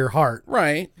directly into your heart.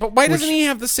 Right. But why doesn't he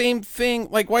have the same thing?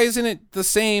 Like, why isn't it the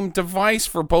same device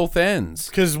for both ends?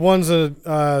 Because one's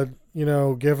a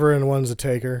giver and one's a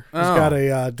taker. He's Oh. got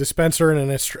a dispenser and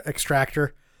an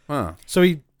extractor. Huh. So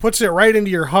he puts it right into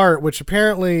your heart, which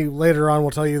apparently later on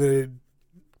will tell you that it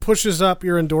pushes up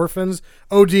your endorphins.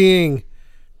 ODing.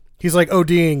 He's like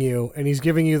ODing you, and he's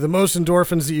giving you the most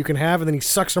endorphins that you can have, and then he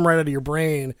sucks them right out of your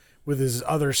brain with his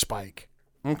other spike.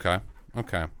 Okay.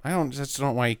 I just don't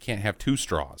know why you can't have two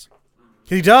straws.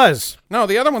 He does. No,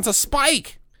 the other one's a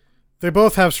spike. They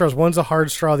both have straws. One's a hard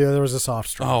straw, the other was a soft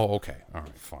straw. Oh, okay. All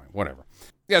right, fine. Whatever.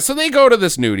 Yeah, so they go to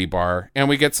this nudie bar, and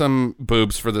we get some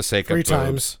boobs for the sake of 3 boobs.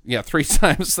 times. Yeah, 3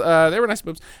 times. They were nice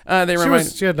boobs.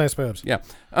 She had nice boobs. Yeah.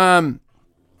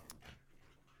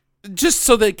 Just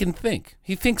so they can think.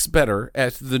 He thinks better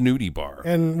at the nudie bar.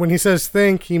 And when he says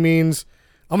think, he means,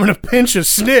 I'm going to pinch a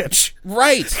snitch.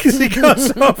 Right. Because he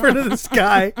goes over to this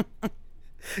guy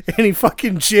and he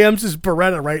fucking jams his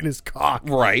Beretta right in his cock.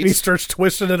 Right. And he starts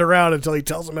twisting it around until he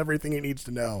tells him everything he needs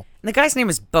to know. And the guy's name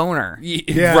is Boner.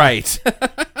 Yeah. Right.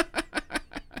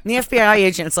 And the FBI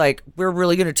agent's like, we're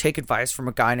really going to take advice from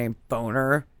a guy named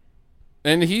Boner.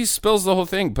 And he spills the whole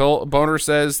thing. Bill Boner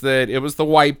says that it was the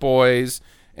white boys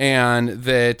and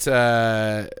that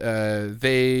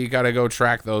they got to go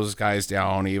track those guys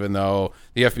down, even though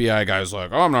the FBI guy's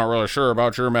like, oh, I'm not really sure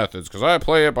about your methods because I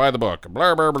play it by the book.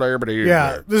 Blah, blah, blah, blah, blah.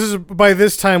 Yeah. By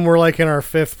this time, we're like in our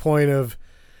 5th point of,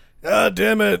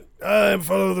 damn it, I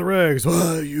follow the regs.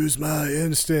 Well, I use my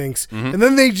instincts. Mm-hmm. And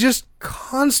then they just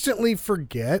constantly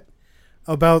forget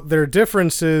about their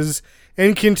differences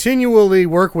and continually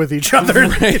work with each other.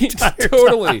 the Right, entire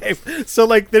totally. time. So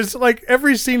there's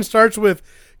every scene starts with,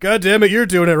 God damn it, you're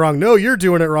doing it wrong. No, you're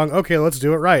doing it wrong. Okay, let's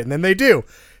do it right. And then they do.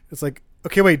 It's like,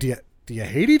 okay, wait, do you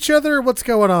hate each other? What's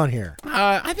going on here?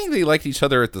 I think they liked each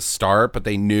other at the start, but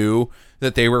they knew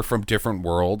that they were from different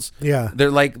worlds. Yeah.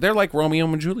 They're like Romeo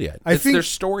and Juliet. I It's think- their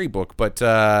storybook, but they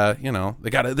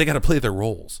gotta play their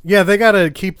roles. Yeah, they got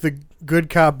to keep the good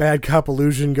cop, bad cop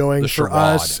illusion going The for charade,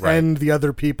 us right. and the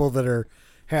other people that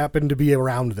happen to be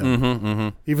around them. Mm-hmm.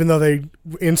 Even though they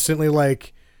instantly,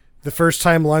 the first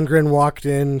time Lundgren walked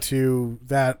into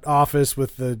that office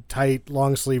with the tight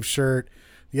long sleeve shirt,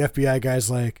 the FBI guy's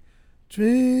like,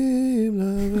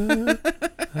 dream lover.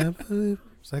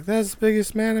 It's like, that's the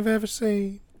biggest man I've ever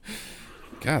seen.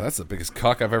 God, that's the biggest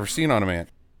cock I've ever seen on a man.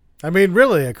 I mean,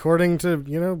 really, according to,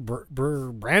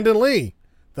 Brandon Lee,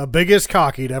 the biggest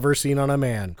cock he'd ever seen on a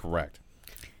man. Correct.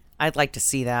 I'd like to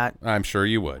see that. I'm sure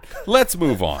you would. Let's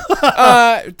move on.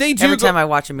 They do Every time I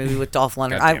watch a movie with Dolph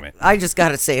Lundgren, God damn it. I just got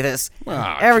to say this.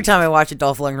 Ah, Every time I watch a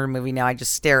Dolph Lundgren movie now, I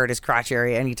just stare at his crotch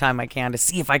area anytime I can to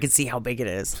see if I can see how big it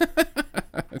is.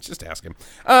 Just ask him.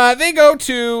 They go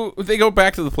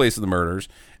back to the place of the murders,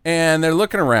 and they're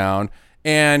looking around,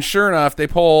 and sure enough, they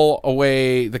pull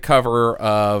away the cover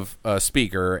of a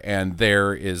speaker, and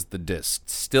there is the disc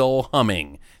still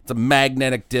humming. It's a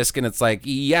magnetic disc, and it's like,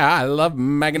 yeah, I love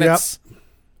magnets. Yep.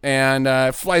 And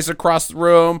it flies across the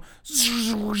room,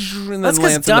 and then That's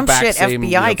because lands in the dumb back shit same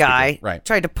FBI loudspeaker. guy Right.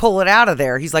 tried to pull it out of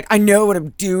there. He's like, I know what I'm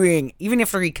doing, even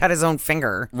after he cut his own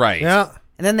finger. Right. Yeah.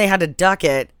 And then they had to duck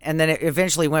it, and then it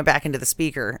eventually went back into the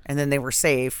speaker, and then they were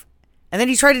safe. And then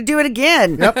he tried to do it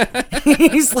again. Yep.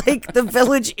 He's like the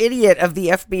village idiot of the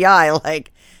FBI.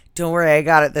 Like, don't worry, I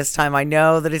got it this time. I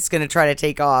know that it's going to try to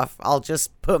take off. I'll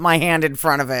just put my hand in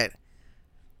front of it.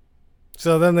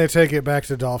 So then they take it back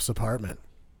to Dolph's apartment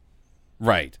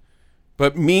Right.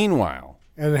 But meanwhile,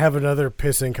 and have another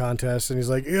pissing contest. And he's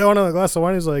like, you want a glass of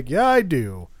wine? He's like, yeah, I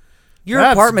do. Your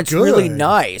That's apartment's really good.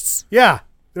 nice. Yeah.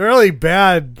 They're really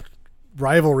bad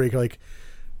rivalry. Like,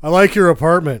 I like your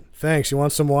apartment. Thanks. You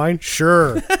want some wine?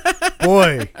 Sure.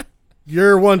 Boy,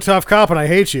 you're one tough cop and I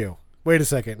hate you. Wait a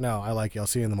second. No, I like you. I'll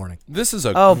see you in the morning. this is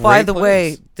a Oh, by great the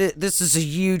place. way, this is a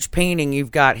huge painting you've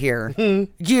got here.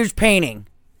 Huge painting.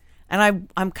 And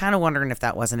I'm kind of wondering if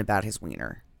that wasn't about his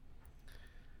wiener.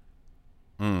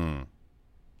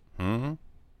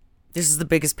 This is the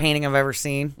biggest painting I've ever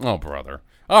seen. Oh, brother.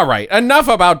 All right, enough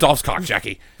about Dolph's cock,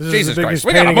 Jackie. This Jesus is the biggest Christ,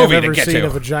 we got a painting I've movie to ever get seen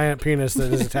of a to. giant penis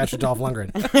that is attached to Dolph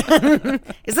Lundgren.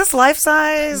 Is this life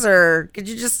size, or could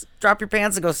you just drop your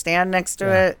pants and go stand next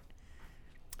to it?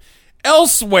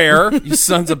 Elsewhere, you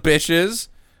sons of bitches,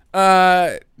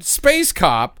 Space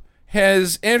Cop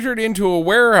has entered into a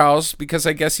warehouse because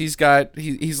I guess he's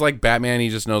like Batman. He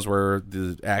just knows where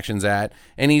the action's at,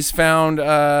 and he's found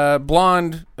a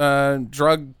blonde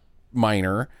drug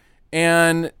miner.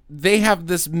 And they have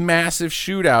this massive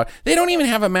shootout. They don't even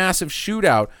have a massive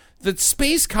shootout. The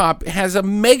Space Cop has a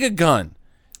mega gun.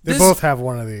 They both have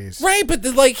one of these. Right, but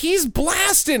like he's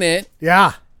blasting it,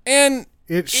 Yeah. and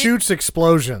It shoots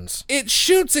explosions. it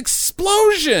shoots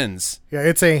explosions. Yeah,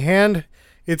 it's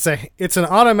an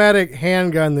automatic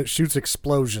handgun that shoots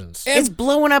explosions. It's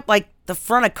blowing up like the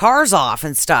front of cars off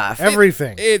and stuff.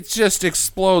 Everything. It just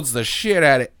explodes the shit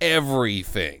out of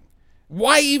everything.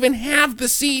 Why even have the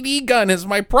CD gun is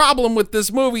my problem with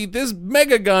this movie. This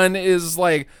mega gun is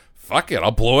like, fuck it,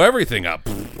 I'll blow everything up.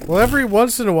 Well, every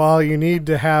once in a while, you need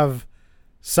to have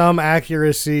some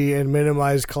accuracy and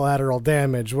minimize collateral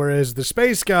damage, whereas the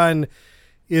space gun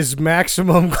is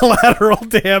maximum collateral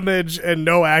damage and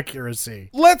no accuracy.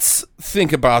 Let's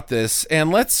think about this,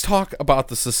 and let's talk about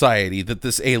the society that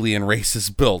this alien race has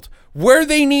built, where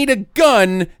they need a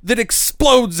gun that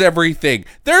explodes everything.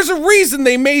 There's a reason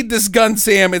they made this gun,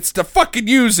 Sam. It's to fucking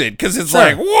use it, because it's Sure.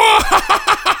 like,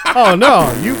 whoa! Oh,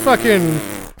 no. You fucking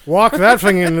walk that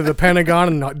thing into the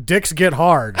Pentagon and dicks get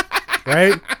hard,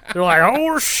 right? They're like,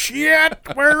 oh, shit.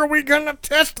 Where are we going to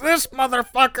test this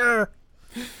motherfucker?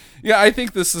 Yeah, I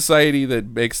think the society that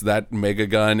makes that mega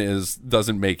gun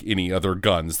doesn't make any other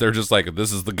guns. They're just like,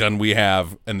 this is the gun we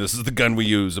have, and this is the gun we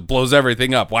use. It blows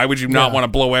everything up. Why would you not want to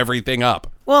blow everything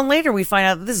up? Well, and later we find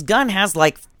out that this gun has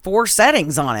like 4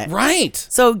 settings on it. Right.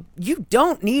 So you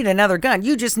don't need another gun.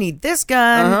 You just need this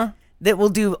gun that will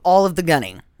do all of the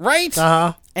gunning. Right?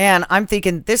 Uh-huh. And I'm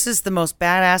thinking this is the most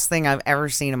badass thing I've ever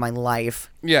seen in my life.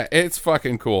 Yeah, it's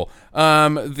fucking cool.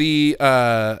 At the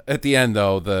end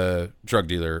though, the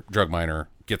drug miner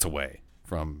gets away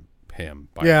from him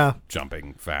by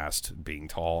jumping fast, being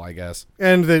tall, I guess.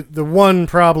 And the one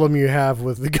problem you have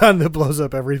with the gun that blows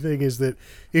up everything is that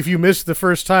if you miss the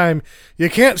first time, you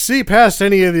can't see past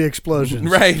any of the explosions.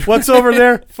 Right. What's over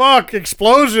there? Fuck,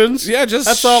 explosions. Yeah, just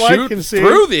That's all shoot I can see.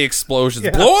 through the explosions.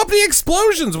 Yeah. Blow up the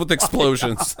explosions with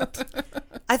explosions.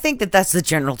 I think that that's the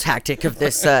general tactic of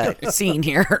this scene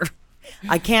here.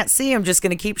 I can't see. I'm just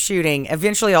going to keep shooting.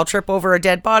 Eventually, I'll trip over a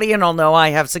dead body and I'll know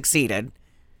I have succeeded.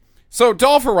 So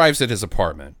Dolph arrives at his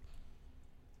apartment,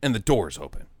 and the door's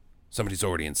open. Somebody's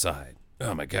already inside.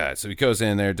 Oh, my God. So he goes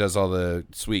in there, does all the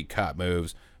sweet cop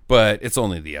moves, but it's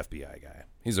only the FBI guy.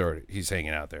 He's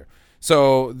hanging out there.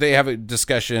 So they have a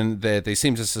discussion that they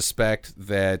seem to suspect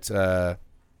that...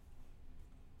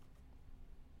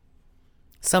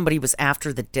 Somebody was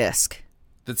after the disc.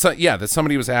 that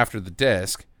somebody was after the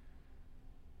disc.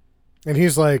 And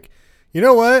he's like, You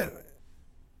know what?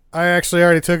 I actually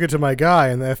already took it to my guy,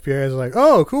 and the FBI is like,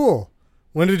 oh, cool.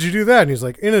 When did you do that? And he's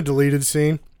like, in a deleted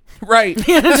scene. Right.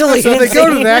 So they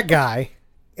go to that guy,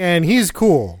 and he's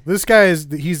cool. This guy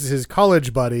he's his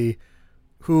college buddy,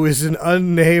 who is an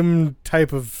unnamed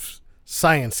type of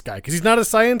science guy. Because he's not a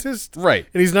scientist. Right.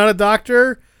 And he's not a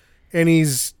doctor. And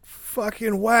he's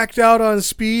fucking whacked out on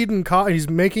speed, and he's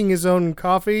making his own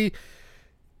coffee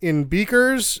in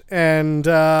beakers, and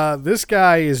this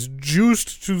guy is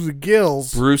juiced to the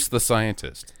gills. Bruce the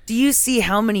scientist. Do you see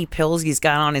how many pills he's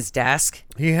got on his desk?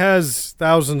 He has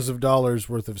thousands of dollars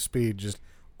worth of speed just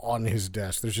on his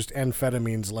desk. There's just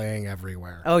amphetamines laying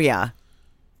everywhere. Oh, yeah.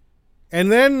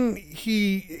 And then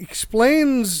he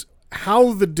explains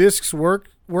how the discs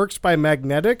works by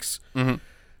magnetics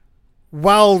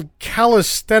while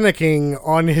calisthenicing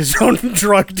on his own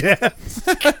drug desk.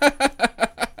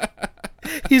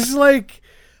 He's like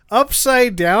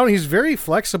upside down. He's very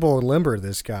flexible and limber,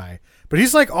 this guy. But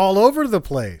he's like all over the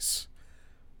place,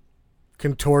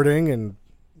 contorting and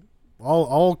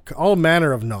all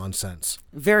manner of nonsense.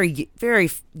 Very, very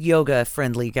yoga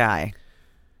friendly guy.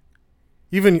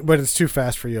 But it's too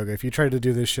fast for yoga. If you try to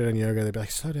do this shit in yoga, they'd be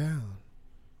like, slow down.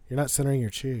 You're not centering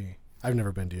your chi. I've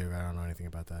never been to yoga. I don't know anything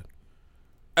about that.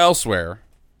 Elsewhere,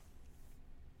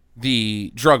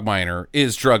 the drug miner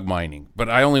is drug mining, but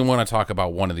I only want to talk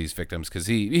about one of these victims because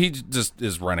he just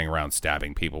is running around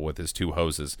stabbing people with his two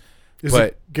hoses. Is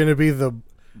it going to be the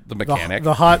mechanic?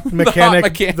 The hot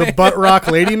mechanic, the butt rock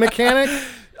lady mechanic?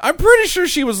 I'm pretty sure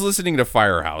she was listening to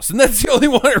Firehouse, and that's the only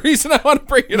reason I want to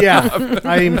bring it up. Yeah,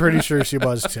 I'm pretty sure she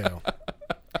was too.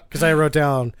 Because I wrote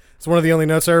down, it's one of the only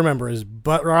notes I remember is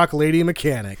butt rock lady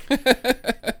mechanic.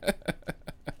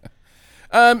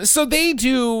 So they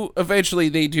do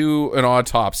an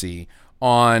autopsy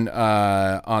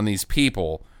on these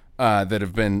people that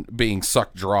have been being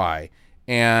sucked dry,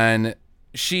 and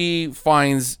she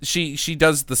does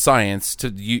the science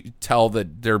to tell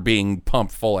that they're being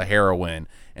pumped full of heroin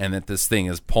and that this thing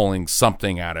is pulling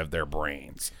something out of their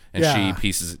brains, and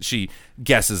she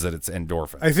guesses that it's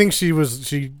endorphin. I think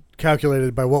she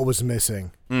calculated by what was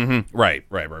missing. Mm-hmm. Right.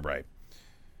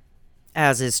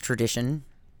 As is tradition.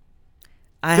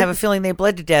 I have a feeling they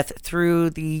bled to death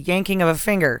through the yanking of a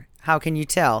finger. How can you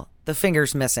tell? The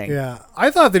finger's missing. Yeah.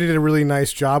 I thought they did a really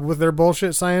nice job with their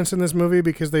bullshit science in this movie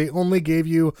because they only gave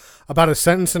you about a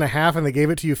sentence and a half and they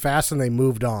gave it to you fast and they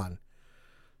moved on.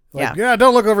 Like, yeah,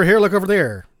 don't look over here, look over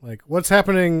there. Like, what's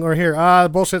happening over here?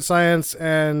 Bullshit science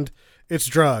and it's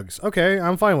drugs. Okay,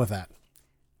 I'm fine with that.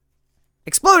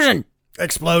 Explosion!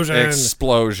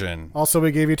 Also,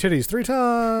 we gave you titties 3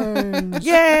 times.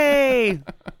 Yay!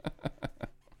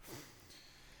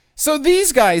 So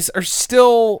these guys are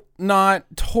still not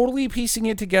totally piecing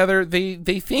it together. They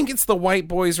think it's the white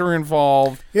boys are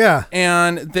involved. Yeah.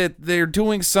 And that they're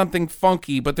doing something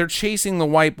funky, but they're chasing the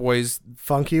white boys.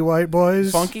 Funky white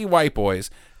boys?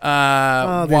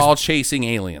 While chasing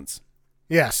aliens.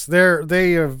 Yes.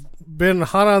 They have been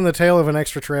hot on the tail of an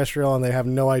extraterrestrial and they have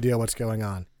no idea what's going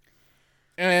on.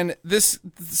 And this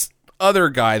other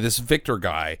guy, this Victor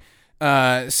guy,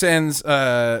 sends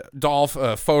Dolph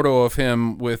a photo of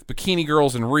him with bikini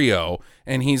girls in Rio,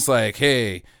 and he's like,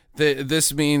 hey,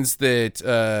 this means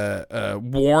that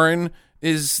Warren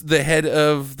is the head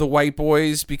of the white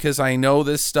boys because I know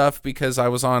this stuff because I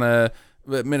was on a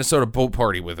Minnesota boat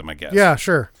party with him, I guess. Yeah,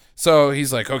 sure. So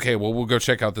he's like, okay, well, we'll go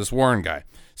check out this Warren guy.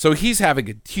 So he's having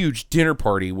a huge dinner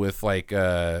party with like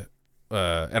at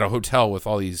a hotel with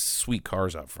all these sweet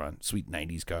cars out front, sweet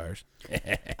 90s cars.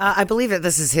 I believe that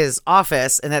this is his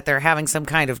office and that they're having some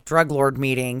kind of drug lord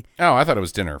meeting. Oh, I thought it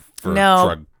was dinner for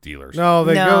drug dealers. No,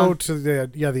 they go to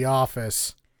the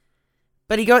office.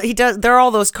 But he does. There are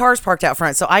all those cars parked out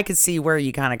front, so I could see where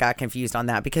you kind of got confused on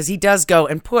that because he does go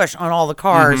and push on all the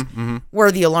cars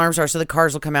where the alarms are, so the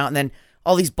cars will come out and then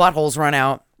all these buttholes run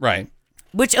out. Right.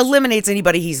 Which eliminates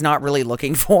anybody he's not really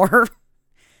looking for.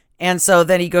 And so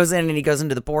then he goes in and he goes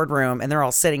into the boardroom and they're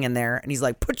all sitting in there and he's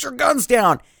like, put your guns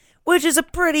down, which is a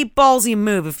pretty ballsy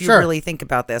move if you really think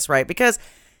about this, right? Because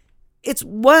it's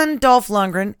one Dolph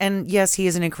Lundgren, and yes, he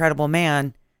is an incredible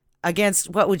man,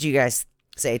 against, what would you guys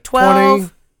say, 12?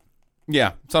 20.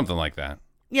 Yeah, something like that.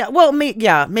 Yeah, well,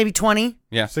 maybe 20.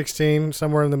 Yeah. 16,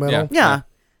 somewhere in the middle. Yeah.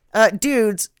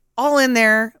 Dudes all in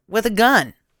there with a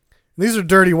gun. These are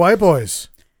dirty white boys.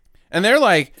 And they're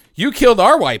like, you killed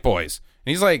our white boys.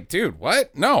 And he's like, dude,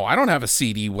 what? No, I don't have a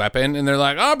CD weapon. And they're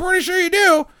like, oh, I'm pretty sure you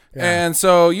do. Yeah. And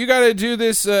so you got to do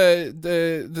this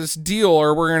this deal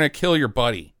or we're going to kill your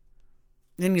buddy.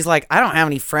 And he's like, I don't have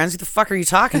any friends. What the fuck are you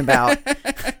talking about?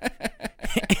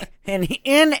 And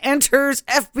in enters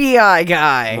FBI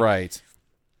guy. Right.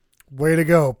 Way to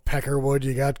go, Peckerwood.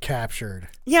 You got captured.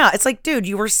 Yeah, it's like, dude,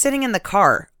 you were sitting in the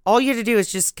car. All you had to do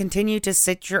is just continue to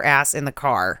sit your ass in the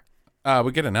car.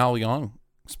 We get an Al Young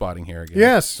spotting here again.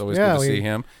 Yes, It's always yeah, good to see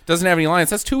him. Doesn't have any lines.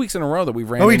 That's 2 weeks in a row that we've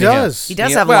ran Oh, he into him. does. He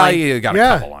does have well, line. he got a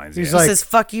Yeah. couple lines. He's yeah. like- He says,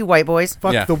 fuck you, white boys.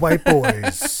 Fuck Yeah. the white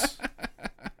boys.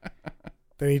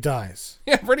 Then he dies.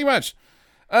 Yeah, pretty much.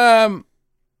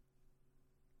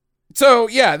 So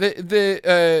yeah,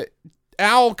 the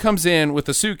Al comes in with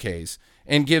a suitcase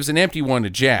and gives an empty one to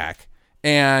Jack,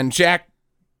 and Jack,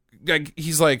 like,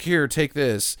 he's like, "Here, take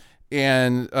this."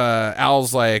 And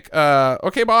Al's like,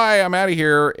 "Okay, bye, I'm out of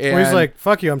here." And Well, he's like,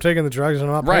 fuck you, I'm taking the drugs and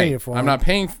I'm not paying you for them. I'm not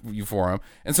paying you for him.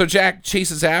 And so Jack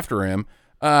chases after him,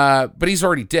 but he's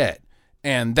already dead.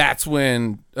 And that's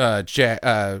when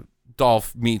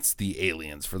Dolph meets the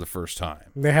aliens for the first time.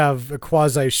 They have a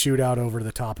quasi shootout over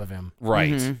the top of him.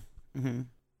 Right.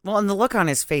 Well, and the look on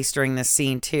his face during this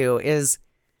scene, too, is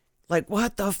like,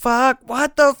 what the fuck?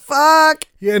 What the fuck?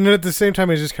 Yeah, and then at the same time,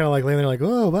 he's just kind of like laying there like,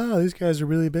 oh, wow, these guys are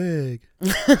really big.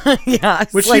 Yeah.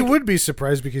 it's Which like, he would be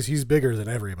surprised because he's bigger than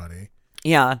everybody.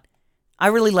 Yeah. I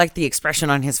really liked the expression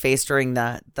on his face during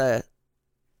the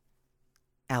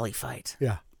alley fight.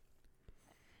 Yeah.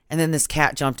 And then this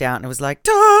cat jumped out and it was like,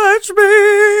 touch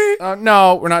me.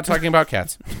 No, we're not talking about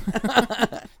cats.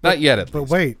 Not yet, at But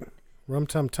least. wait, Rum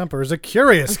Tum Tumper is a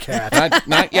curious cat.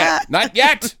 Not yet. Not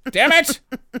yet. Damn it.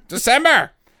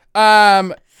 December.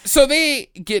 So they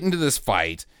get into this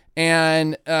fight,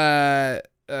 and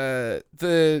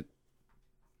the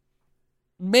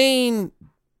main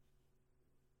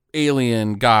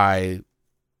alien guy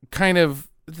kind of,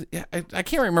 I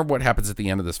can't remember what happens at the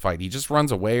end of this fight. He just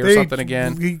runs away or something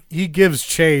again. He gives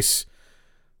chase.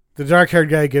 The dark-haired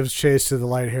guy gives chase to the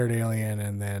light-haired alien,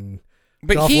 and then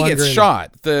But Dolph he gets Lundgren-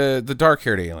 shot. The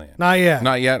dark-haired alien. Not yet.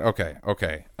 Not yet. Okay.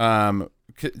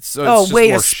 So Oh, it's just way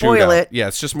to more spoil shootout. it. Yeah,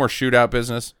 it's just more shootout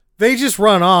business. They just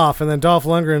run off, and then Dolph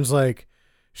Lundgren's like,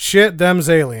 shit, them's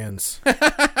aliens.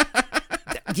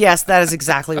 Yes, that is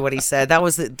exactly what he said. That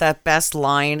was that best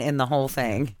line in the whole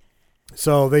thing.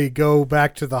 So they go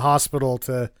back to the hospital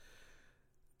to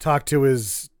talk to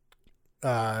his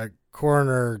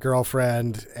coroner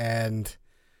girlfriend, and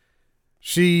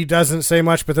she doesn't say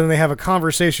much, but then they have a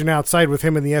conversation outside with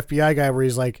him and the FBI guy where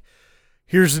he's like,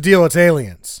 here's the deal, it's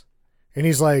aliens. And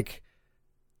he's like,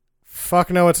 fuck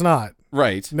no, it's not.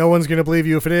 Right. No one's going to believe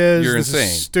you if it is. You're this insane.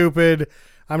 is stupid.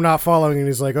 I'm not following. And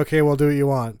he's like, okay, well, do what you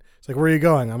want. It's like, where are you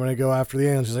going? I'm going to go after the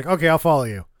aliens. He's like, okay, I'll follow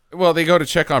you. Well, they go to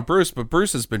check on Bruce, but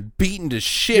Bruce has been beaten to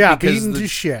shit. Yeah, because beaten to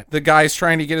shit. The guy's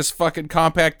trying to get his fucking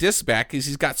compact disc back because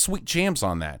he's got sweet jams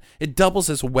on that. It doubles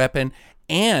as a weapon,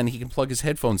 and he can plug his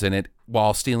headphones in it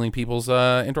while stealing people's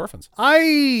endorphins.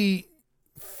 I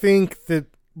think that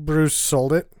Bruce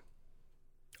sold it.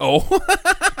 Oh,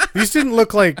 These didn't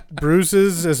look like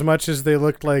bruises as much as they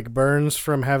looked like burns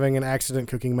from having an accident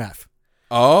cooking meth.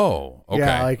 oh, okay.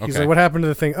 Yeah, like he's okay. like, what happened to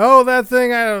the thing? Oh, that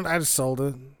thing. I just sold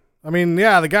it. I mean,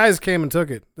 yeah, the guys came and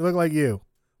took it. They look like you.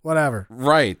 Whatever.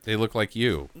 Right, they look like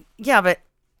you. Yeah, but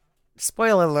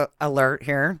spoiler alert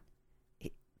here.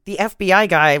 The FBI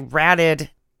guy ratted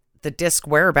the disc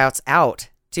whereabouts out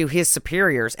to his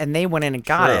superiors, and they went in and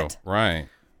got True. it. Right.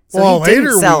 So well, he didn't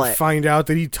later sell we it. find out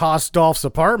that he tossed Dolph's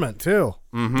apartment too.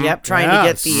 Mm-hmm. Yep, trying Yeah, to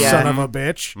get the. son of a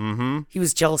bitch. Mm-hmm. He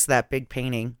was jealous of that big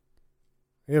painting.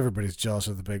 Everybody's jealous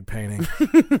of the big painting.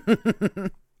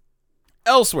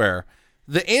 Elsewhere,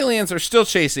 the aliens are still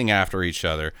chasing after each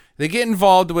other. They get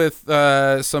involved with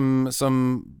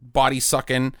some body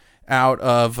sucking out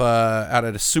of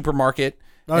a supermarket.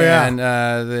 Oh, yeah. And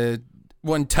the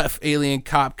one tough alien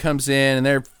cop comes in, and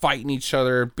they're fighting each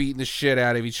other, beating the shit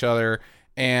out of each other.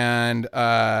 And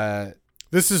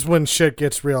This is when shit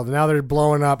gets real. Now they're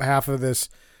blowing up half of this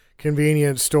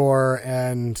convenience store,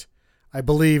 and I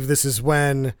believe this is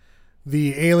when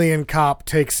the alien cop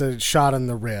takes a shot in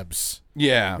the ribs.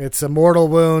 yeah, It's a mortal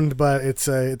wound, but it's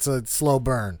a slow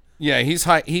burn. yeah, he's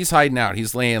hiding out.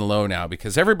 He's laying low now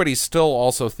because everybody's still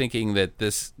also thinking that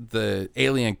the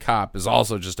alien cop is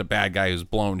also just a bad guy who's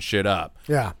blowing shit up.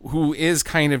 Yeah. Who is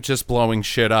kind of just blowing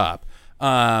shit up.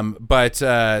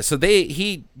 So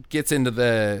he gets into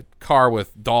the car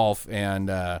with Dolph and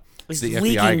He's the FBI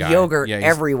leaking guy. yogurt Yeah,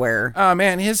 everywhere. Oh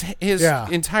man, his Yeah.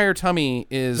 entire tummy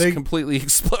is They- completely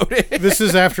exploded. This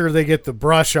is after they get the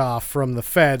brush off from the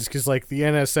feds, because like the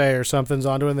NSA or something's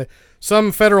onto it. And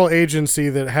some federal agency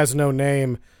that has no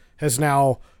name has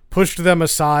now pushed them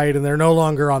aside, and they're no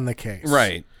longer on the case.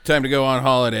 Right. Time to go on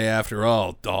holiday after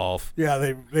all, Dolph. Yeah,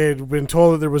 they had been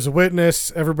told that there was a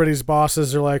witness. Everybody's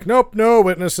bosses are like, nope, no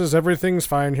witnesses. Everything's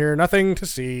fine here. Nothing to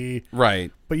see.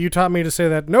 Right. But you taught me to say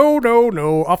that. No, no,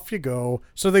 no. Off you go.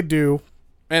 So they do.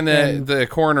 And the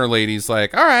coroner lady's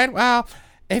like, all right, well,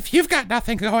 if you've got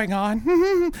nothing going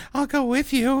on, I'll go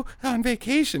with you on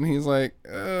vacation. He's like,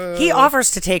 He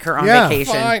offers to take her on Yeah,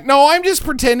 vacation. fine. No, I'm just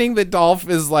pretending that Dolph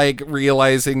is like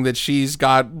realizing that she's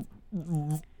got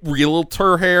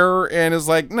realtor hair and is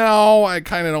like, no, I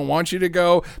kind of don't want you to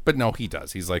go. But no, he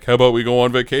does. He's like, how about we go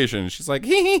on vacation? And she's like,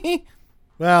 hee.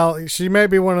 Well, she may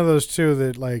be one of those two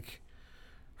that, like,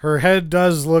 her head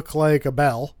does look like a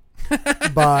bell,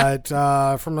 but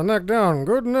from the neck down,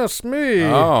 goodness me,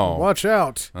 Oh. watch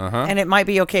out. And it might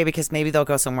be okay because maybe they'll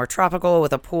go somewhere tropical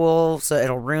with a pool, so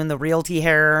it'll ruin the realty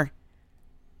hair.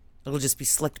 It'll just be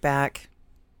slicked back.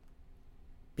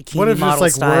 Bikini What if it's model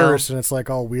like style. worse and it's like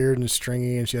all weird and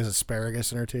stringy and she has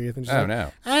asparagus in her teeth and she's Oh, like,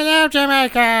 no. I love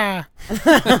Jamaica.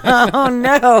 Oh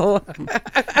no.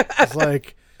 It's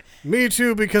like, me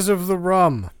too because of the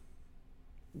rum.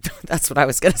 That's what I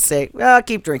was going to say. Well,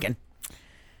 keep drinking.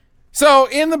 So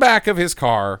in the back of his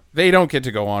car, they don't get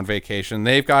to go on vacation.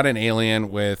 They've got an alien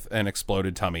with an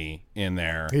exploded tummy in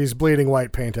there. He's bleeding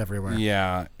white paint everywhere.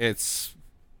 Yeah, it's...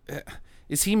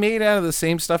 Is he made out of the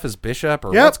same stuff as Bishop,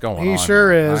 or Yep, what's going on? he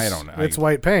sure here? is. I don't know. It's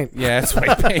white paint. Yeah, it's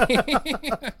white paint.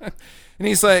 And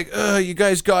he's like, you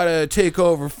guys gotta take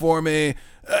over for me.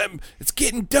 It's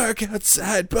getting dark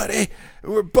outside, buddy.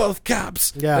 We're both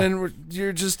cops. Yeah. And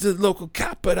you're just a local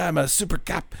cop, but I'm a super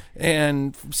cop.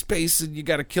 And from space, and you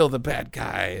gotta kill the bad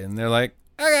guy. And they're like,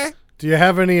 okay. Do you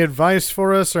have any advice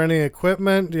for us or any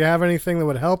equipment? Do you have anything that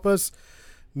would help us?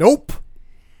 Nope.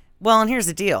 Well, and here's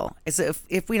the deal: is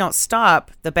if we don't stop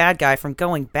the bad guy from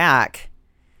going back,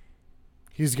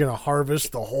 He's going to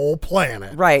harvest the whole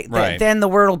planet. right? Right. Then the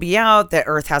word will be out that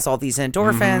Earth has all these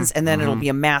endorphins, and then it'll be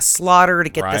a mass slaughter to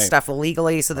get Right. this stuff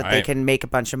illegally, so that they Right. can make a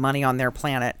bunch of money on their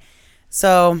planet.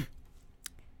 So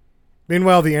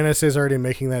Meanwhile, the NSA is already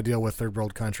making that deal with third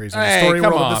world countries. In Hey, the story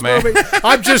come world on, of man. this movie.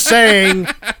 I'm just saying,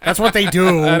 that's what they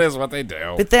do. That is what they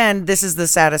do. But then this is the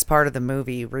saddest part of the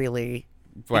movie, really,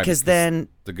 Why, because then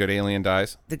the good alien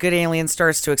dies. the good alien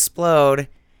starts to explode,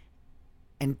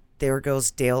 and there goes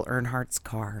Dale Earnhardt's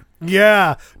car.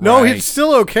 Yeah. No, Right. he's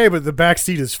still okay, but the back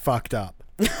seat is fucked up.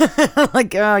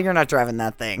 Like, oh, you're not driving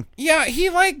that thing. Yeah, he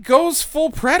like goes full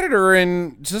Predator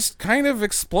and just kind of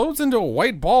explodes into a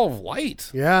white ball of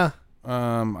light. Yeah,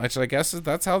 Which I guess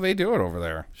that's how they do it over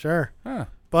there. sure. Huh.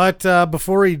 But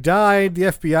before he died, the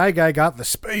FBI guy got the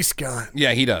space gun.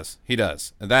 Yeah, he does. He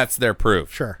does. And that's their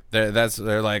proof. Sure.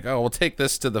 They're like, oh, we'll take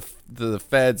this to the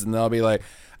feds, and they'll be like,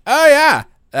 oh yeah,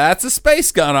 that's a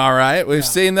space gun, all right. We've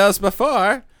seen those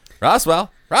before.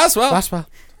 Roswell. Roswell.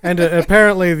 And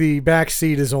apparently the back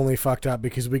seat is only fucked up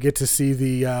because we get to see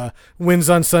the wins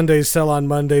on Sundays, sell on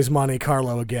Mondays Monte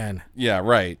Carlo again. Yeah,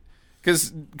 right.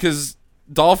 Because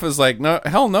Dolph is like, no,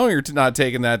 hell no, you're not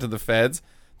taking that to the feds.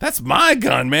 That's my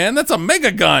gun, man. That's a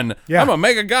mega gun. Yeah. I'm a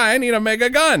mega guy. I need a mega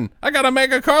gun. I got a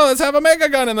mega car. Let's have a mega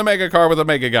gun in the mega car with a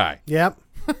mega guy. Yep.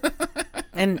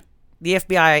 And the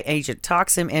FBI agent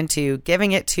talks him into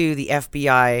giving it to the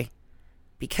FBI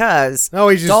because No,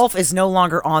 he just- Dolph is no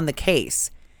longer on the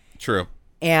case. True.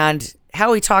 And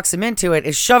how he talks him into it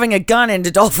is shoving a gun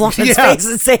into Dolph Lundgren's Yeah, face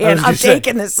and I saying, was I'm gonna say.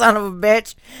 taking this son of a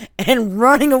bitch, and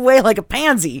running away like a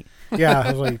pansy. Yeah,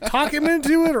 I was like, talk him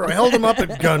into it or I held him up at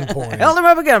gunpoint. Held him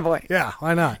up a gunpoint. Yeah,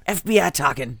 why not? FBI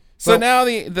talking. So now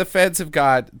the feds have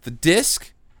got the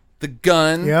disc, the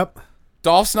gun. Yep.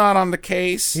 Dolph's not on the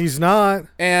case. He's not.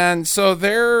 And so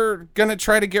they're going to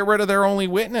try to get rid of their only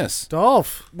witness,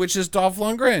 Dolph. which is Dolph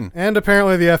Lundgren. And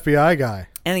apparently the FBI guy.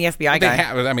 And the FBI They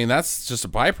guy. I mean, that's just a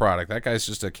byproduct. That guy's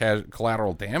just a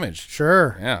collateral damage.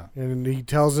 Sure. Yeah. And he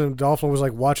tells him, Dolph was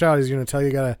like, watch out. He's going to tell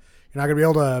you you're not going to be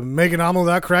able to make an omelet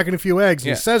without cracking a few eggs. And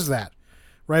Yeah. He says that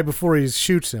right before he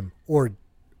shoots him or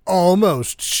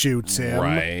almost shoots him.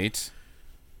 Right.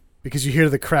 Because you hear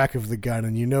the crack of the gun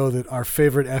and you know that our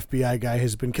favorite FBI guy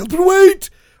has been killed. But wait!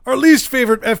 Our least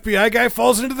favorite FBI guy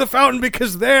falls into the fountain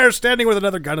because there, standing with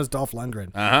another gun, is Dolph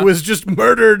Lundgren, who has just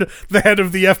murdered the head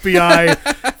of the FBI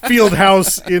field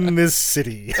house in this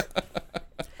city.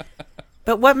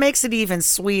 But what makes it even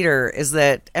sweeter is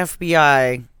that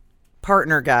FBI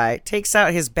partner guy takes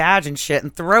out his badge and shit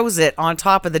and throws it on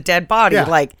top of the dead body. Yeah.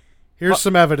 Like, Here's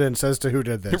some evidence as to who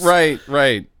did this.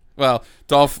 Right. Well,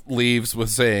 Dolph leaves with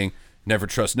saying, never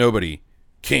trust nobody.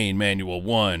 Kane Manual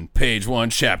 1, page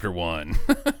 1, chapter 1.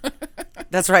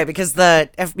 that's right, because the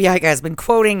FBI guy's been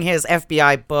quoting his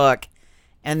FBI book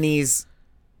and these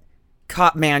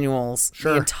cop manuals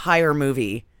the entire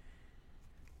movie.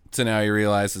 So now he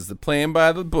realizes that playing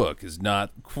by the book is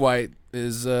not quite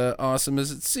as awesome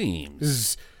as it seems.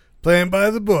 Is playing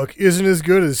by the book isn't as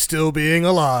good as still being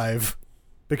alive.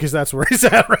 Because that's where he's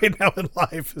at right now in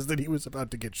life, is that he was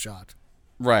about to get shot.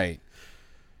 Right.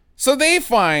 So they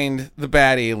find the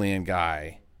bad alien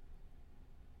guy.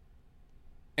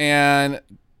 And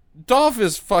Dolph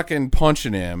is fucking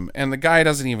punching him, and the guy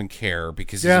doesn't even care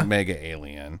because he's a mega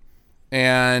alien.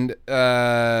 And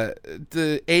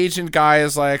the agent guy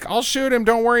is like, I'll shoot him,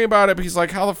 don't worry about it. But he's like,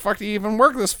 how the fuck do you even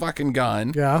work this fucking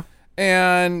gun? Yeah.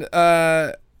 And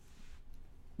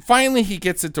finally he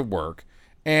gets it to work,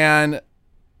 and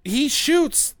he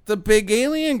shoots the big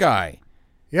alien guy.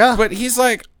 Yeah. But he's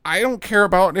like, I don't care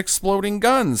about exploding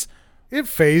guns. It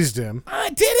phased him. I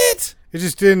did it. It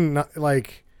just didn't,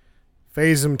 like,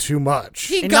 phase him too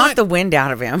much. It knocked the wind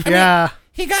out of him. Yeah.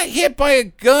 He got hit by a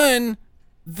gun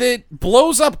that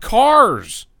blows up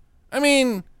cars. I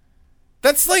mean,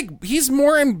 that's like, he's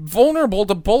more vulnerable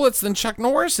to bullets than Chuck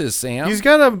Norris is, Sam. He's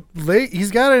got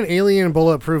an alien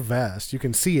bulletproof vest. You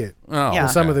can see it Oh, Yeah. in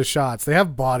some of the shots. They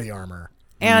have body armor.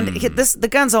 And the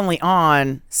gun's only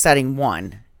on setting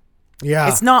 1. Yeah.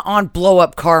 It's not on blow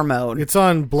up car mode. It's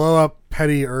on blow up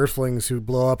petty earthlings who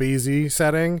blow up easy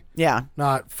setting, Yeah.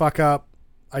 not fuck up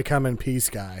I come in peace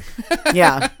guy.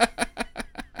 Yeah.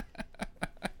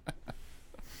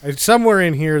 Somewhere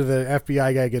in here, the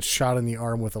FBI guy gets shot in the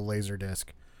arm with a laser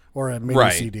disc or a mini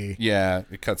right. CD. Yeah,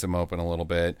 it cuts him open a little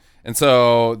bit. And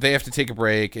so they have to take a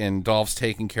break, and Dolph's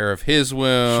taking care of his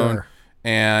wound. Sure.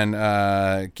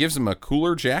 And gives him a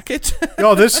cooler jacket.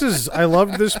 I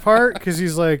loved this part because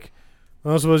he's like, I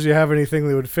don't suppose you have anything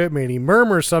that would fit me. And he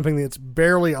murmurs something that's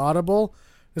barely audible.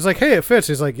 He's like, hey, it fits.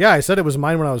 He's like, yeah, I said it was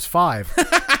mine when I was 5.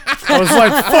 I was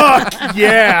like, fuck,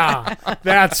 yeah,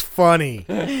 that's funny.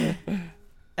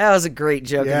 That was a great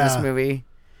joke in this Yeah. movie.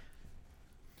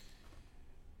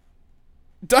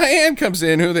 Diane comes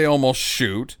in, who they almost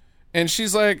shoot. And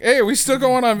she's like, hey, are we still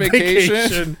going on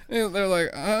vacation? And they're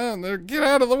like, get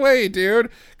out of the way, dude.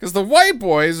 Because the white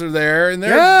boys are there, and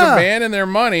they're demanding their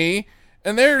money.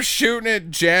 And they're shooting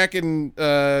at Jack and...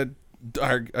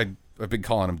 I've been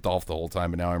calling him Dolph the whole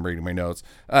time, but now I'm reading my notes.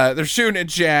 They're shooting at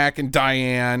Jack and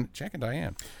Diane. Jack and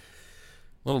Diane.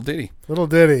 Little ditty.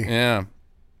 Yeah.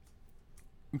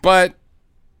 But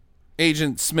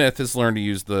Agent Smith has learned to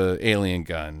use the alien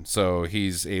gun, so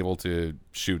he's able to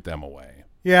shoot them away.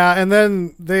 Yeah, and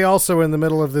then they also, in the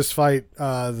middle of this fight,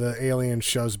 the alien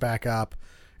shows back up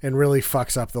and really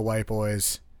fucks up the white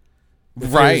boys.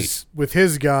 With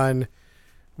his gun,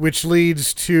 which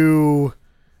leads to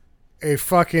a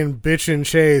fucking bitchin'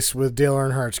 chase with Dale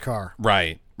Earnhardt's car.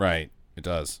 Right. It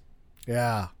does.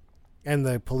 Yeah. And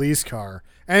the police car.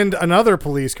 And another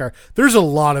police car. There's a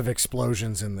lot of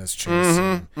explosions in this chase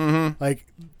scene. Like,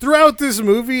 throughout this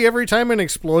movie, every time an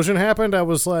explosion happened, I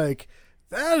was like,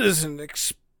 that is an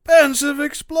expensive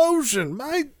explosion.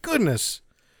 My goodness.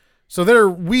 So they're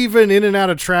weaving in and out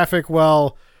of traffic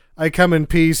while I Come in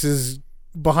Peace is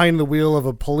behind the wheel of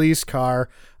a police car.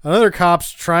 Another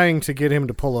cop's trying to get him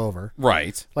to pull over.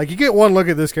 Right. Like, you get one look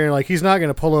at this guy, and you're like, he's not going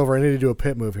to pull over. I need to do a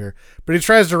pit move here. But he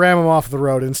tries to ram him off the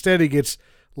road. Instead, he gets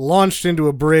launched into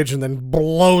a bridge and then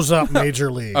blows up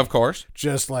Major League. Of course.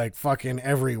 Just, like, fucking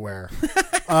everywhere.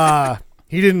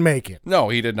 He didn't make it. No,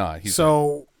 he did not. He's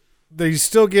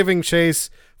still giving chase.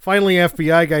 Finally,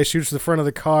 FBI guy shoots the front of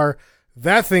the car.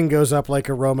 That thing goes up like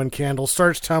a Roman candle,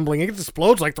 starts tumbling. It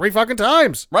explodes like 3 fucking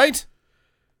times. Right.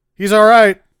 He's all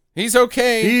right. He's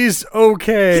okay. He's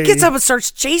okay. He gets up and starts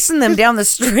chasing them down the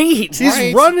street.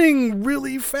 He's running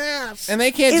really fast. And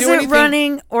they can't Is do it anything.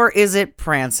 running or is it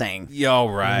prancing? Yo,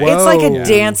 right. Whoa. It's like a Yeah.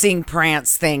 dancing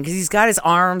prance thing because he's got his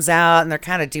arms out and they're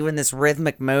kind of doing this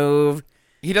rhythmic move.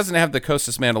 He doesn't have the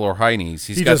Costas Mandalorianis.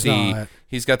 He does not.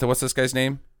 He's got the, what's this guy's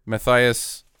name?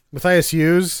 Matthias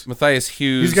Hughes. Hughes.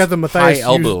 He's got the Matthias high Hughes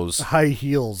elbows. high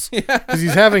heels. Because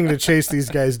he's having to chase these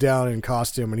guys down in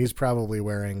costume, and he's probably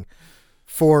wearing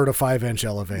 4 to 5 inch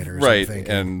elevators. Right, I'm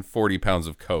thinking. and 40 pounds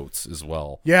of coats as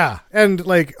well. Yeah, and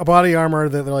like a body armor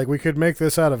that they're like, we could make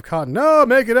this out of cotton. No,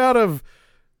 make it out of,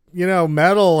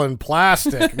 metal and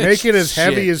plastic. Make it as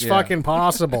heavy as fucking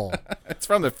possible. It's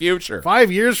from the future.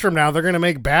 5 years from now, they're going to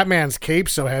make Batman's cape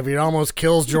so heavy it almost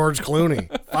kills George Clooney.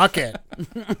 Fuck it.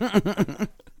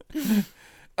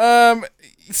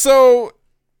 So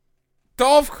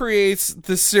Dolph creates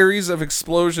this series of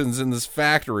explosions in this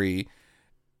factory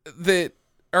that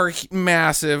are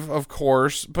massive, of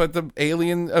course, but the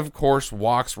alien, of course,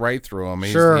 walks right through them.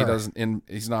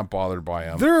 He's not bothered by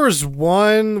them. There was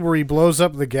one where he blows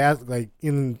up the gas, like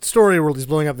in the story where he's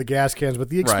blowing up the gas cans, but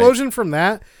the explosion from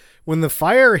that, when the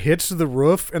fire hits the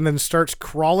roof and then starts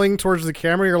crawling towards the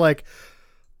camera, you're like,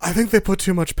 I think they put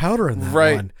too much powder in that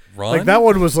one. Run? Like that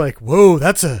one was like, whoa,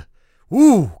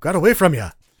 got away from you.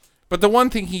 But the one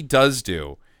thing he does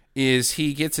do is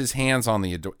he gets his hands on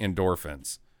the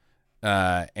endorphins.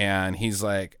 and he's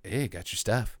like, "Hey, got your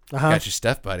stuff? Got your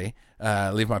stuff, buddy?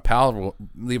 Leave my pal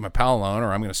alone,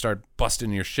 or I'm gonna start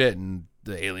busting your shit." And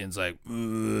the alien's like,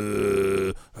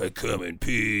 "I come in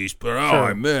peace, but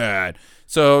I'm mad."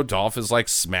 So Dolph is like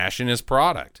smashing his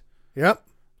product. Yep.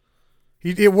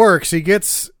 It works. He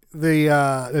gets the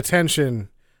attention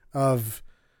of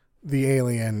the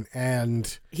alien,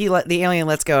 and the alien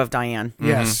lets go of Diane.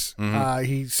 yes,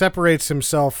 he separates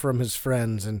himself from his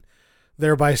friends, and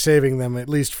thereby saving them at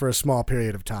least for a small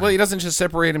period of time. Well, he doesn't just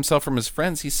separate himself from his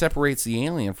friends; he separates the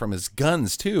alien from his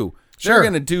guns too. Sure. They're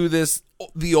gonna do this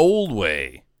the old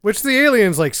way. Which the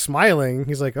alien's like smiling.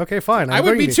 He's like, "Okay, fine." I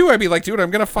would be too. I'd be like, "Dude, I'm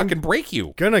gonna fucking break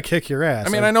you. Gonna kick your ass." I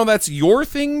mean, I know that's your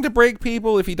thing to break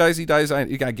people. If he dies, he dies.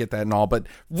 You gotta get that and all. But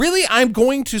really, I'm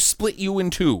going to split you in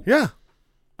two. Yeah.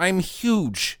 I'm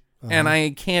huge, and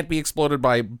I can't be exploded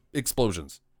by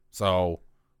explosions. So,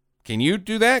 can you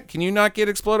do that? Can you not get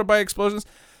exploded by explosions?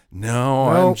 No,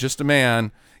 I'm just a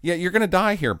man. Yeah, you're gonna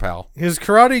die here, pal. His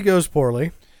karate goes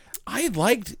poorly. I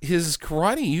liked his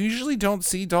karate. You usually don't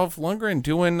see Dolph Lundgren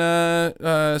doing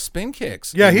spin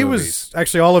kicks. Yeah, in he movies. was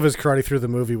actually all of his karate through the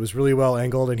movie was really well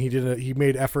angled, and he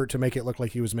made effort to make it look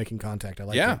like he was making contact. I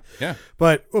like that. Yeah.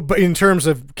 But in terms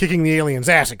of kicking the alien's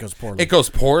ass, it goes poorly. It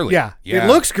goes poorly. Yeah, it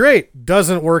looks great.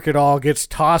 Doesn't work at all. Gets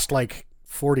tossed like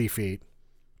 40 feet.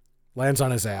 Lands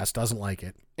on his ass. Doesn't like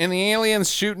it. And the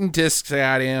alien's shooting discs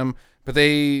at him, but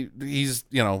he's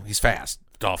fast.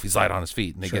 Dolph, he's light on his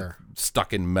feet, and they get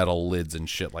stuck in metal lids and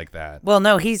shit like that. Well,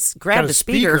 no, he's grabbed Got a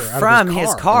speaker out of from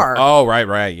his car Oh,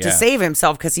 right, yeah. to save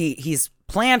himself because he's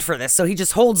planned for this. So he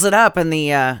just holds it up, and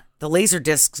the laser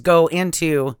discs go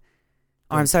into.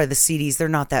 Oh, I'm sorry, the CDs, they're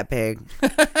not that big.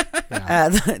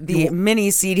 The mini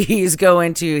CDs go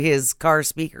into his car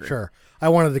speaker. Sure. I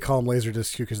wanted to call them laser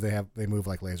discs too because they move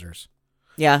like lasers.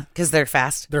 Yeah, because they're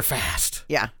fast. They're fast.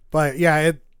 Yeah. But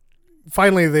yeah,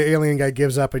 finally the alien guy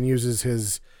gives up and uses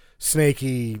his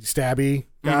snaky stabby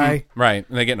guy. Right,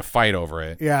 and they get in a fight over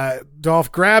it. Yeah,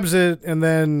 Dolph grabs it and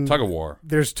then Tug of war.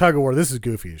 There's tug of war. This is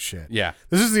goofy as shit. Yeah.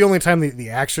 This is the only time the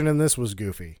action in this was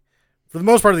goofy. For the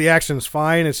most part, the action is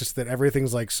fine. It's just that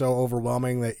everything's like so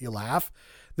overwhelming that you laugh.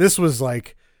 This was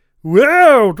like,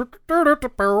 whoa! Like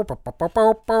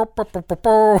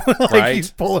Right.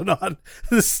 he's pulling on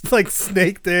this like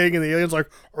snake thing, and the alien's like,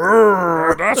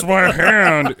 "Urgh, That's my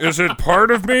hand. Is it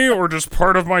part of me or just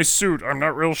part of my suit? I'm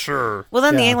not real sure. Well,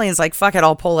 then the Yeah. alien's like, fuck it,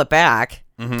 I'll pull it back.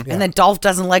 And then Dolph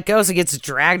doesn't let go, so he gets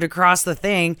dragged across the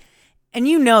thing. And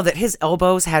you know that his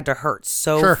elbows had to hurt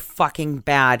so fucking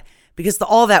bad because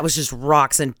all that was just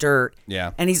rocks and dirt.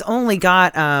 Yeah. And he's only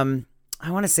got,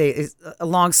 I want to say a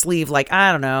long sleeve, like,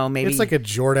 I don't know, maybe. It's like a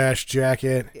Jordache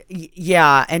jacket.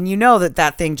 Yeah. And you know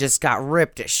that thing just got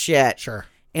ripped to shit. Sure.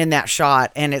 In that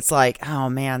shot. And it's like, oh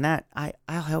man,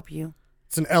 I'll help you.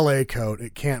 It's an LA coat.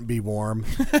 It can't be warm.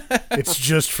 It's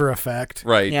just for effect.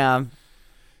 Right. Yeah.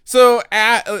 So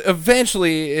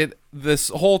eventually, this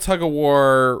whole tug of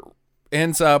war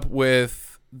ends up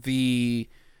with the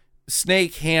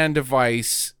snake hand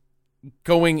device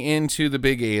going into the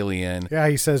big alien. Yeah,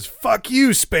 he says, "Fuck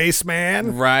you,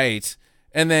 spaceman." Right.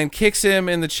 And then kicks him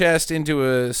in the chest into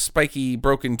a spiky,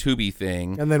 broken tubey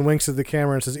thing. And then winks at the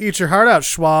camera and says, "Eat your heart out,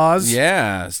 schwaz."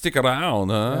 Yeah, stick around,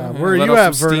 huh? Where are Let you off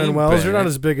at, some Vernon steam, Wells? You're baby. not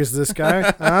as big as this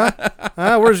guy.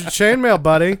 Huh? Where's your chainmail,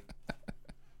 buddy?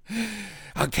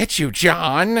 I'll get you,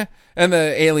 John. And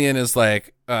the alien is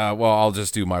like, well, I'll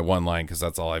just do my one line because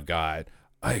that's all I've got.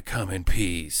 I come in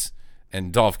peace.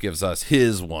 And Dolph gives us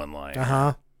his one line.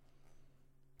 Uh-huh.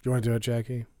 Do you want to do it,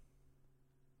 Jackie?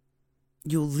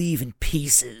 You'll leave in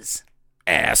pieces.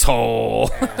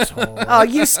 Asshole. Oh,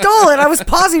 you stole it. I was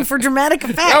pausing for dramatic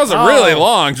effect. That was a really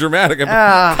long dramatic.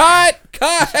 Cut.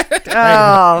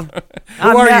 Oh.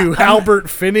 Who are you, Albert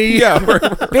Finney?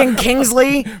 Yeah, Ben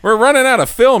Kingsley. we're running out of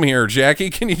film here, Jackie.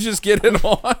 Can you just get it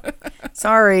on?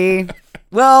 Sorry.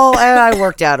 Well, I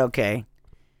worked out okay.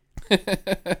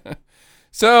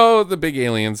 So the big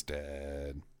alien's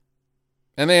dead.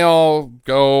 And they all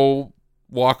go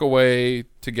walk away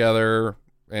together.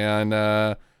 And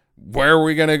where are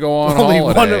we going to go on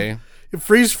holiday?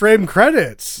 Freeze frame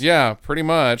credits. Yeah, pretty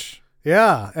much.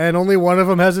 Yeah, and only one of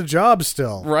them has a job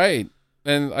still. Right.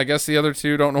 And I guess the other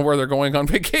two don't know where they're going on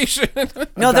vacation.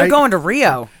 No, they're going to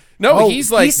Rio. No,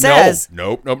 he's like, he says,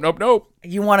 nope.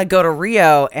 you want to go to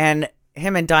Rio, and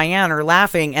him and Diane are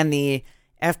laughing, and the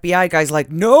FBI guy's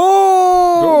like, no!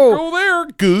 Go there.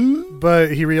 Good.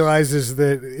 But he realizes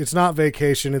that it's not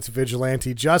vacation, it's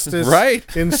vigilante justice. Right.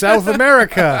 In South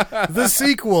America. The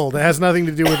sequel that has nothing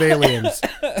to do with aliens.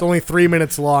 It's only 3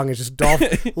 minutes long. It's just Dolph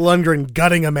Lundgren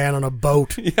gutting a man on a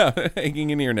boat. Yeah,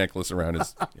 hanging an ear necklace around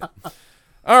his... Yeah.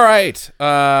 All right.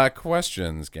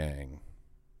 Questions, gang.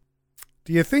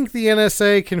 Do you think the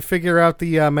NSA can figure out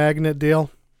the magnet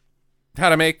deal? How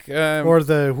to make Or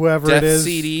the whoever death it is,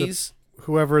 CDs?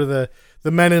 whoever the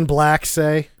men in black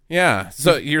say? Yeah.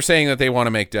 So you're saying that they want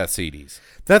to make death CDs?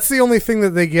 That's the only thing that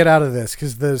they get out of this,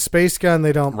 because the space gun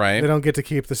they don't get to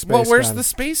keep the space gun. Well, where's the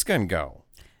space gun go?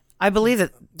 I believe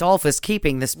that Dolph is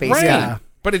keeping the space Right. gun.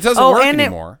 But it doesn't work and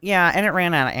anymore. and it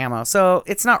ran out of ammo, so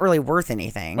it's not really worth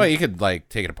anything. Well, you could like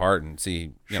take it apart and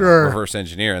see, Sure. reverse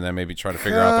engineer, and then maybe try to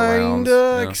figure out the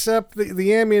rounds. Except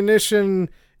the ammunition.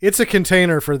 It's a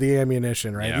container for the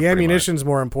ammunition, right? Yeah, The pretty ammunition's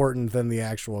more important than the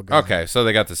actual gun. Okay, so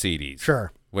they got the CDs.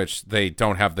 Sure. Which they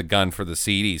don't have the gun for the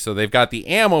CD. So they've got the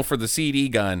ammo for the CD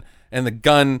gun and the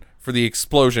gun for the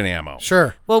explosion ammo.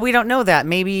 Sure. Well, we don't know that.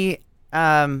 Maybe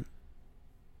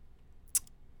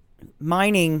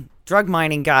drug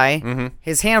mining guy,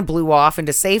 his hand blew off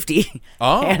into safety,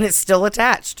 Oh. and it's still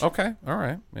attached. Okay, all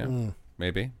right. Yeah.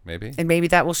 Maybe. And maybe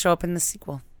that will show up in the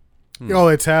sequel. Oh,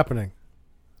 it's happening.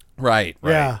 Right.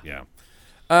 Yeah.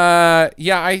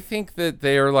 Yeah, I think that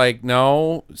they are like,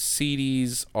 no,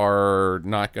 CDs are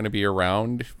not going to be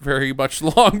around very much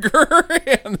longer,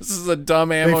 and this is a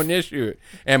dumb ammunition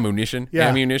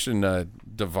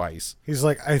device. He's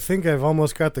like, I think I've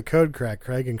almost got the code cracked,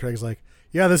 Craig. And Craig's like,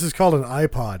 yeah, this is called an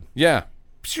iPod. Yeah.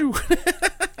 Phew.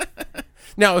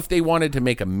 Now, if they wanted to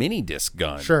make a mini disc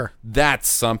gun, Sure. that's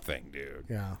something, dude.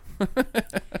 Yeah.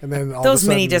 And then all Those of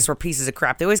a mini sudden- discs were pieces of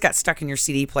crap. They always got stuck in your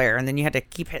CD player, and then you had to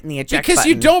keep hitting the eject Because button.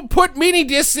 you don't put mini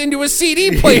discs into a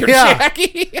CD player, Yeah.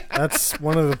 Jackie. That's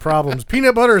one of the problems.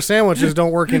 Peanut butter sandwiches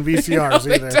don't work in VCRs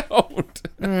They either.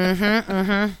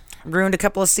 don't. Ruined a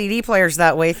couple of CD players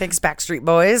that way. Thanks, Backstreet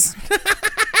Boys.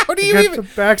 How do you Get even? the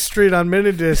Backstreet on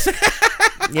minidisc.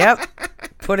 Yep.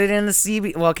 Put it in the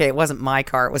CB. Well, okay, it wasn't my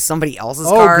car. It was somebody else's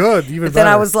Oh, car. good. Even But then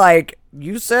I better. was like,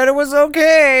 you said it was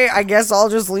okay. I guess I'll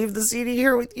just leave the CD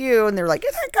here with you. And they're like,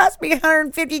 it cost me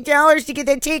 $150 to get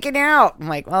that taken out. I'm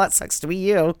like, well, that sucks to be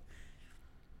you.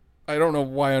 I don't know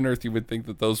why on earth you would think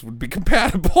that those would be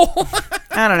compatible.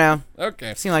 I don't know.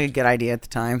 Okay. Seemed like a good idea at the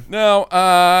time. No,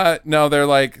 they're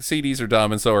like, CDs are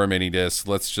dumb and so are mini discs.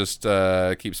 Let's just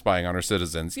keep spying on our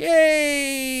citizens.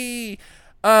 Yay!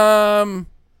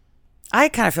 I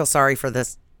kind of feel sorry for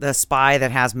the spy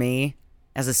that has me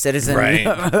as a citizen Right.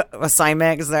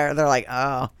 assignment, because they're like,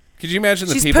 oh, Could you imagine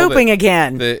the she's people pooping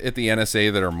again. at the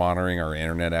NSA that are monitoring our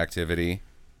internet activity?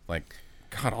 Like,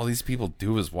 God, all these people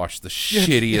do is watch the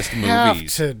shittiest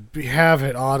movies. Have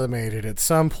it automated. At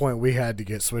some point, we had to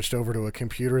get switched over to a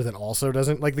computer that also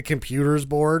doesn't, like the computer's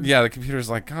board. Yeah, the computer's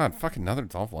like, God, fuck another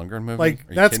Dolph Lundgren movie. Like,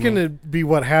 Are you that's kidding going to be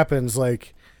what happens.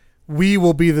 Like, we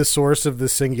will be the source of the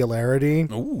singularity.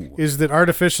 Ooh. Is that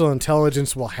artificial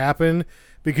intelligence will happen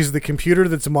because the computer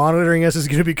that's monitoring us is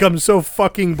going to become so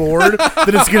fucking bored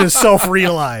that it's going to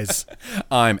self-realize.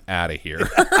 I'm out of here.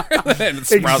 And it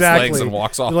sprouts legs and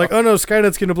walks off. They're like, oh no,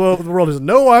 Skynet's going to blow up the world. He's,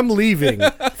 no, I'm leaving.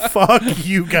 Fuck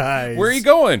you guys. Where are you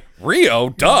going? Rio,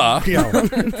 duh.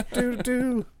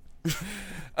 Do.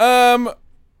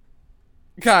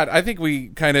 God, I think we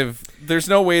kind of, there's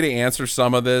no way to answer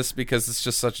some of this because it's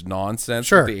just such nonsense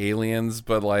Sure. with the aliens,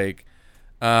 but like,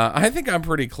 I think I'm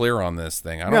pretty clear on this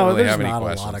thing. I don't really there's have any not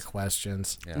questions. a lot of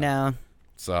questions. No.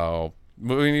 So,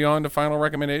 moving on to final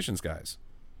recommendations, guys.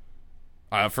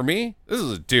 For me, this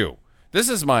is a 2. This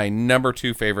is my number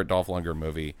 2 favorite Dolph Lundgren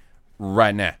movie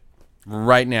right now.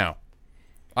 Right now.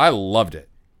 I loved it.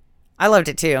 I loved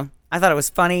it too. I thought it was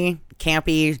funny,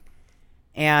 campy,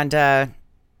 and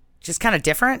just kind of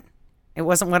different. It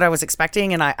wasn't what I was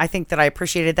expecting, and I think that I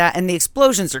appreciated that. And the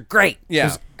explosions are great. Yeah.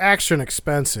 It's action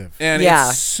expensive. And Yeah.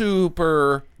 it's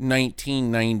super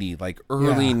 1990, like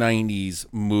early 90s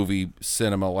movie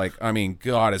cinema. Like, I mean,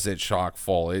 God, is it chock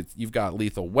full. You've got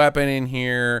Lethal Weapon in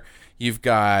here. You've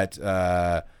got,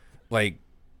 like,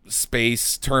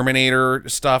 Space Terminator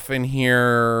stuff in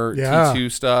here. Yeah.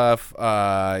 T2 stuff.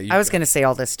 I was going to say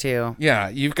all this too. Yeah,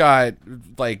 you've got,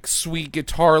 like, sweet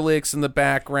guitar licks in the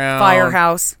background.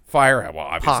 Firehouse. Well,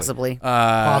 obviously. Possibly.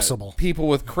 Possible. People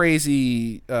with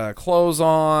crazy clothes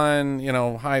on,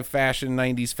 high fashion,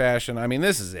 90s fashion. I mean,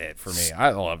 this is it for me. I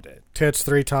loved it. Tits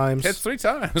 3 times. It's 3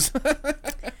 times.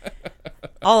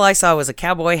 All I saw was a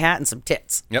cowboy hat and some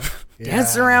tits. Yep.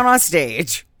 Dancing around on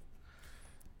stage.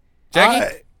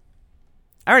 Jackie?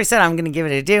 I already said I'm going to give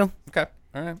it a 2. Okay.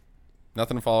 All right.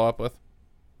 Nothing to follow up with?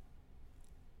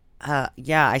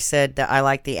 Yeah, I said that I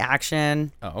like the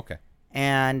action. Oh, okay.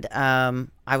 And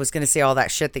I was going to say all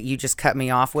that shit that you just cut me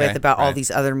off with Okay, about all right.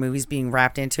 these other movies being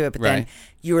wrapped into it. But then Right.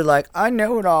 you were like, I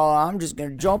know it all. I'm just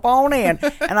going to jump on in.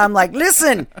 And I'm like,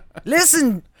 listen,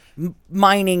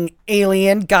 mining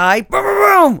alien guy. Boom, boom,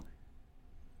 boom.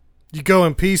 You go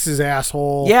in pieces,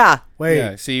 asshole. Yeah. Wait.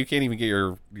 Yeah. See, you can't even get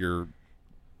your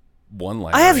one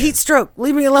line. I have heat stroke.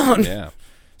 Leave me alone. Yeah.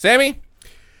 Sammy?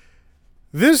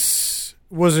 This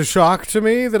was a shock to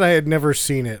me that I had never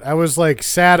seen it. I was like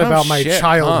sad about my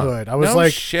childhood. Huh? I was No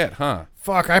like, shit, huh?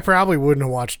 fuck, I probably wouldn't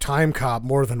have watched Time Cop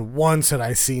more than once had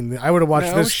I seen. I would have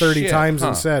watched No this 30 shit, times huh?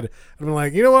 instead. I'd been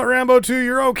like, you know what, Rambo 2,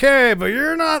 you're okay, but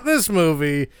you're not this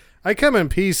movie. I Come in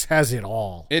Peace has it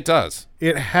all. It does.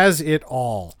 It has it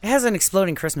all. It has an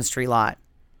exploding Christmas tree lot.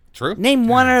 True. Name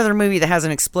one other movie that has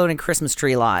an exploding Christmas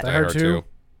tree lot. Die Hard 2.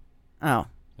 Oh.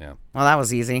 Yeah. Well, that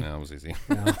was easy. That was easy.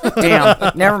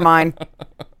 Damn. Never mind.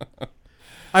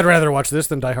 I'd rather watch this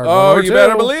than Die Hard 1 Oh, or you 2.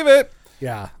 better believe it.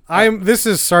 Yeah. This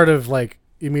is sort of like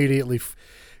immediately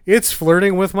it's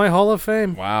flirting with my Hall of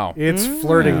Fame. Wow. It's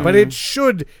flirting, but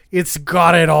it's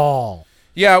got it all.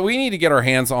 Yeah, we need to get our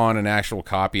hands on an actual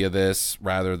copy of this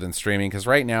rather than streaming, because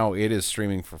right now it is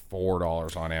streaming for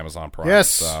 $4 on Amazon Prime. Yes.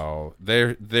 So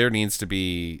there needs to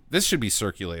be, this should be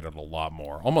circulated a lot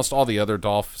more. Almost all the other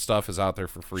Dolph stuff is out there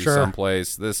for free Sure.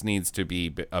 someplace. This needs to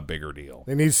be a bigger deal.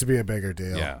 It needs to be a bigger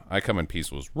deal. Yeah, I Come in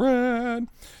Peace was rad.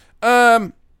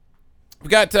 We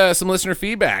got some listener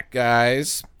feedback,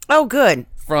 guys, Oh, good.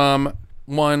 from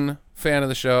one fan of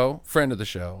the show, friend of the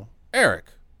show, Eric.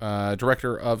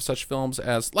 Director of such films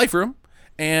as Life Room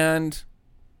and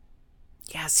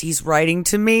Yes, he's writing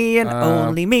to me and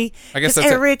only me. I guess 'Cause that's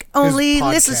it. Eric only His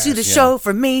listens to the podcast, show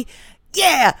for me.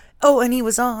 Yeah. Oh, and he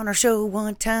was on our show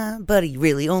one time, but he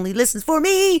really only listens for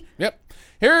me. Yep.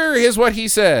 Here is what he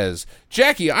says.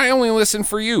 Jackie, I only listen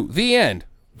for you. The end.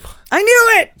 I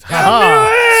knew it.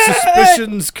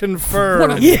 Suspicions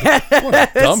confirmed.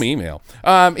 Dumb email.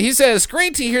 He says,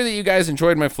 great to hear that you guys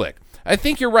enjoyed my flick. I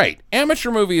think you're right. Amateur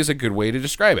movie is a good way to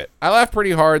describe it. I laughed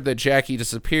pretty hard that Jackie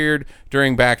disappeared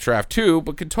during Backdraft 2,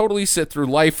 but could totally sit through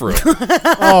Life Room.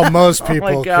 Oh, most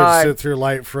people could God. sit through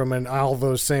Light From, and all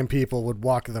those same people would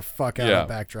walk the fuck out Yeah. of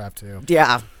Backdraft too.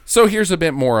 Yeah. So here's a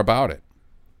bit more about it.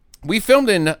 We filmed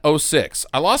in 06.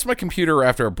 I lost my computer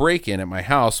after a break-in at my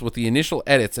house with the initial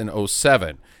edits in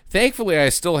 07. Thankfully, I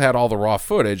still had all the raw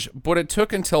footage, but it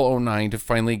took until 09 to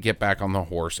finally get back on the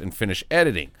horse and finish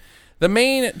editing. The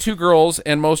main two girls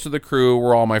and most of the crew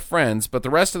were all my friends, but the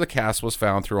rest of the cast was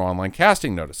found through online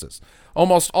casting notices.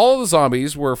 Almost all of the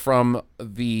zombies were from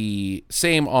the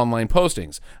same online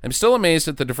postings. I'm still amazed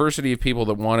at the diversity of people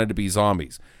that wanted to be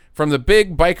zombies. From the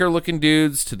big biker-looking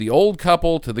dudes to the old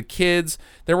couple to the kids,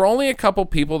 there were only a couple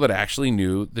people that actually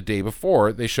knew the day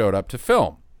before they showed up to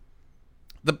film.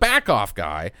 The back-off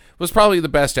guy was probably the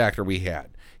best actor we had.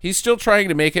 He's still trying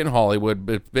to make it in Hollywood,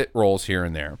 but bit roles here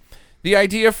and there. The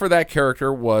idea for that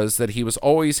character was that he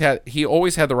always had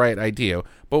the right idea,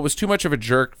 but was too much of a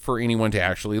jerk for anyone to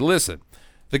actually listen.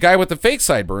 The guy with the fake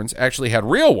sideburns actually had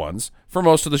real ones for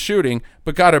most of the shooting,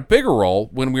 but got a bigger role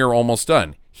when we were almost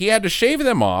done. He had to shave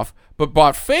them off, but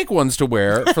bought fake ones to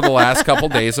wear for the last couple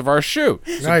days of our shoot.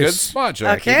 It's a good Nice. spot,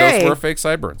 Jack. Okay. He does wear fake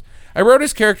sideburns. I wrote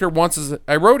his character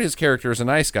as a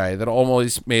nice guy that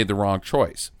almost made the wrong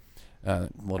choice.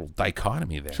 Little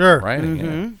dichotomy there. Sure. Right?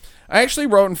 Yeah. I actually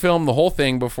wrote and filmed the whole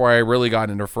thing before I really got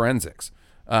into forensics.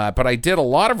 But I did a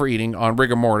lot of reading on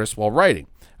rigor mortis while writing.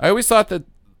 I always thought that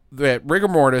rigor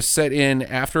mortis set in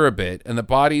after a bit, and the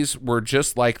bodies were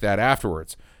just like that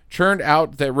afterwards. Turned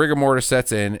out that rigor mortis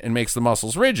sets in and makes the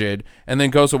muscles rigid, and then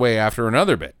goes away after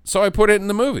another bit. So I put it in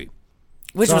the movie.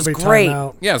 Which Zombie was great.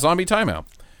 Timeout. Yeah, zombie timeout.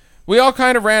 We all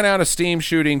kind of ran out of steam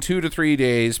shooting 2 to 3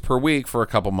 days per week for a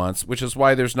couple months, which is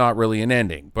why there's not really an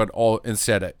ending, but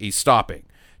instead a stopping.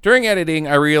 During editing,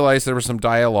 I realized there was some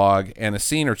dialogue and a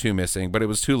scene or two missing, but it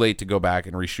was too late to go back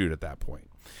and reshoot at that point.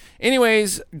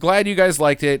 Anyways, glad you guys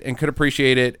liked it and could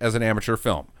appreciate it as an amateur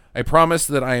film. I promise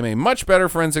that I am a much better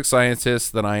forensic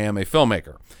scientist than I am a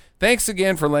filmmaker. Thanks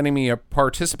again for letting me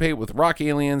participate with Rock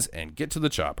Aliens and get to the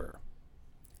chopper.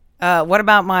 What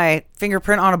about my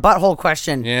fingerprint on a butthole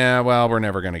question? Yeah, well, we're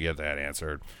never going to get that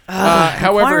answered.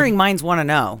 However, Inquiring minds want to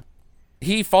know.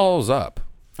 he follows up.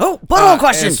 Oh, butthole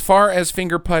question. As far as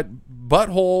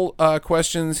butthole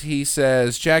questions, he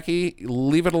says, Jackie,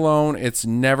 leave it alone. It's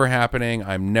never happening.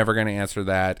 I'm never going to answer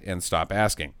that, and stop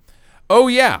asking. Oh,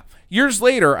 yeah. Years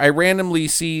later, I randomly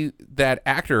see that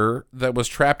actor that was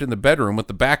trapped in the bedroom with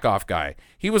the back-off guy.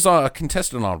 He was a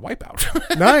contestant on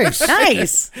Wipeout. Nice.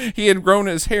 Nice. He had grown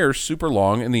his hair super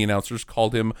long, and the announcers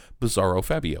called him Bizarro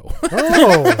Fabio.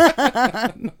 Oh.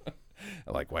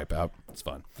 I like Wipeout. It's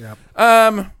fun. Yep.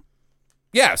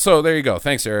 Yeah, so there you go.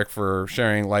 Thanks, Eric, for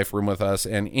sharing Life Room with us.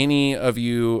 And any of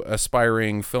you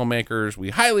aspiring filmmakers, we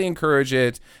highly encourage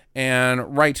it.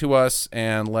 And write to us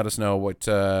and let us know what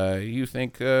you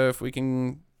think if we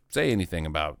can say anything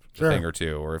about a thing or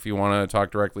two, or if you want to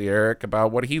talk directly to Eric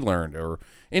about what he learned, or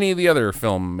any of the other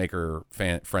filmmaker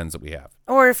friends that we have.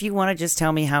 Or if you want to just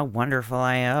tell me how wonderful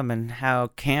I am and how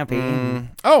campy.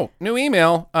 Oh, new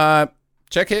email.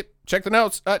 Check it. Check the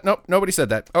notes. Nope, nobody said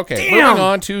that. Okay, Damn. Moving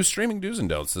on to streaming do's and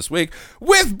don'ts this week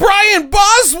with Brian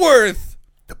Bosworth.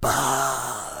 The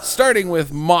boss. Starting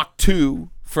with Mach 2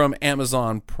 from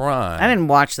Amazon Prime. I didn't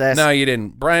watch this. No, you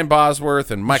didn't. Brian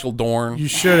Bosworth and Michael Dorn. You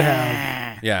should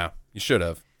have. Yeah, you should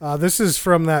have. This is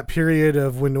from that period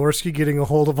of Wynorski getting a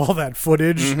hold of all that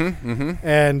footage.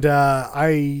 And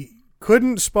I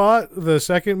couldn't spot the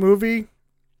second movie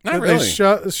Not that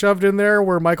really. they shoved in there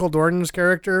where Michael Dorn's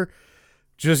character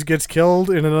just gets killed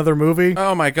in another movie.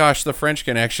 Oh my gosh, the French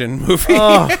Connection movie.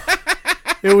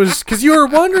 It was because you were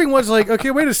wondering what's like,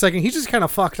 okay, wait a second. He just kind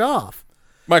of fucked off.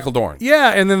 Michael Dorn. Yeah,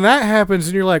 and then that happens,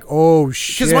 and you're like, "Oh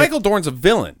shit!" Because Michael Dorn's a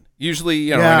villain. Usually,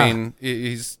 you know, I mean,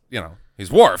 he's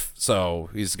Worf, so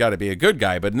he's got to be a good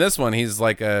guy. But in this one, he's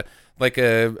like a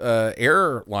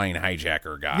airline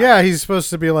hijacker guy. Yeah, he's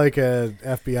supposed to be like a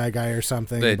FBI guy or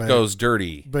something that goes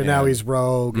dirty. But now he's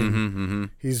rogue. And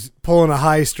he's pulling a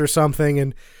heist or something,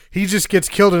 and he just gets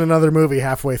killed in another movie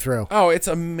halfway through. Oh, it's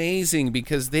amazing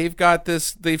because they've got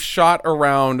this. They've shot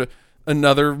around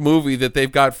another movie that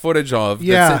they've got footage of.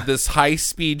 Yeah. That's this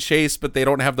high-speed chase, but they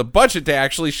don't have the budget to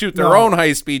actually shoot their own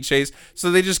high-speed chase.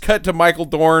 So they just cut to Michael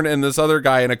Dorn and this other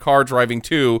guy in a car driving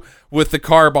too, with the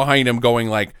car behind him going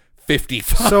like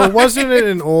 55. So wasn't it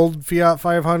an old Fiat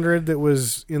 500 that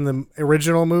was in the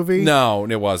original movie? No,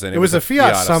 it wasn't. It was a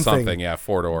Fiat something. Yeah,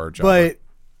 four-door. But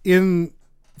in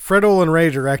Fred Olen Ray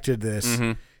directed this.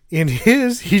 In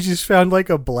his, he just found like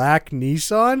a black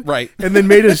Nissan, Right. and then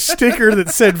made a sticker that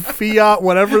said Fiat,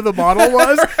 whatever the model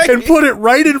was, and put it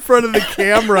right in front of the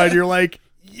camera. And you're like,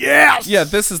 yes, Yeah,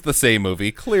 this is the same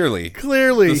movie. Clearly,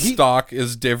 clearly. the stock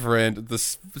is different. The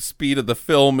speed of the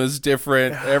film is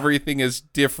different. Everything is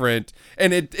different,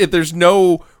 and there's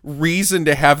no reason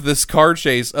to have this car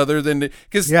chase other than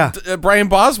because Brian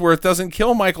Bosworth doesn't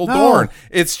kill Michael Dorn.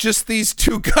 It's just these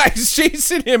two guys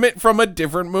chasing him from a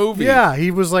different movie. Yeah, he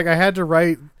was like, I had to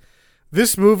write.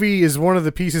 This movie is one of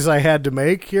the pieces I had to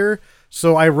make here.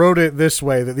 So I wrote it this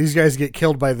way, that these guys get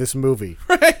killed by this movie.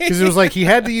 Because it was like he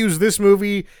had to use this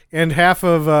movie and half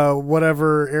of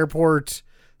whatever Airport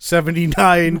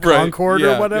 79 Concorde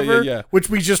or whatever, which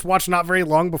we just watched not very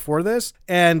long before this.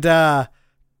 And God,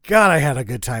 I had a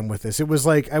good time with this. It was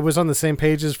like I was on the same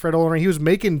page as Fred Olen Ray. He was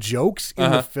making jokes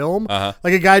in the film.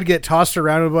 Like a guy'd get tossed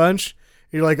around a bunch.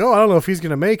 You're like, oh, I don't know if he's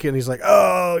going to make it. And he's like,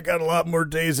 oh, I got a lot more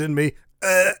days in me.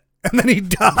 And then he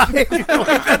died. You're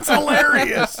like, that's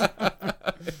hilarious.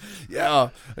 Yeah,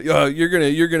 you're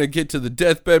gonna get to the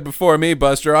deathbed before me,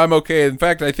 Buster. I'm okay. In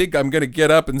fact, I think I'm gonna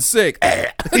get up and sick.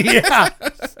 Yeah,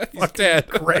 He's dead.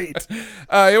 great.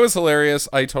 It was hilarious.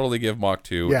 I totally give Mach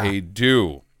 2 a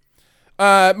do.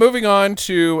 Moving on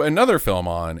to another film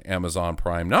on Amazon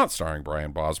Prime, not starring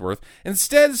Brian Bosworth,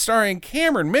 instead starring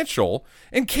Cameron Mitchell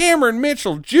and Cameron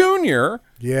Mitchell Jr.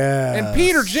 Yeah, and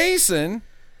Peter Jason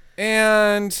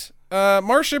and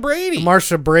Marsha Brady.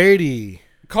 Marsha Brady.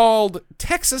 Called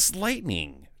Texas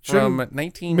Lightning from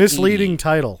 1980. Misleading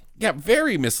title. Yeah,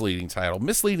 very misleading title.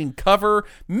 Misleading cover.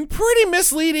 Pretty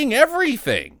misleading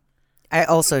everything. I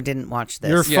also didn't watch this.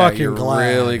 You're fucking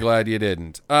glad. Really glad you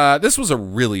didn't. This was a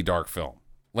really dark film.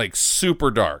 Like super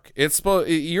dark.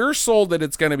 You're sold that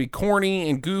it's going to be corny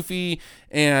and goofy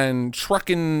and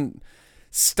trucking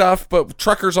stuff, but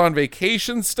truckers on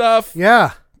vacation stuff.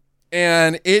 Yeah.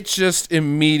 And it just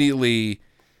immediately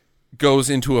goes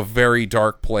into a very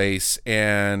dark place,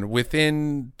 and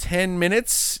within 10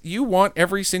 minutes, you want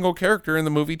every single character in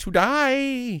the movie to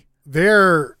die.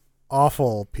 They're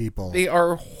awful people. They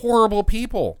are horrible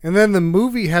people. And then the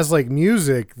movie has like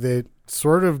music that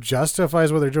sort of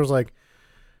justifies what they're doing. It's like,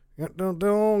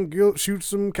 don't shoot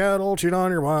some cattle, cheat on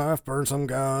your wife, burn some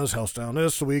guy's house down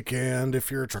this weekend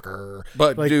if you're a trucker.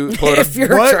 But like, if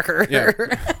you're a trucker. Yeah.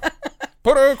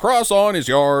 Put a cross on his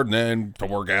yard and then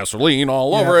pour gasoline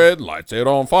all over it, lights it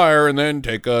on fire, and then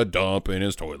take a dump in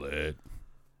his toilet.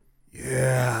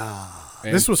 Yeah.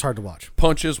 And this was hard to watch.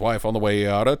 Punch his wife on the way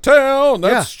out of town.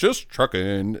 That's just trucking.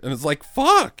 And it's like,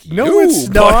 fuck no, you, it's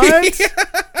buddy.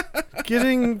 not.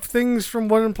 Getting things from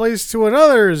one place to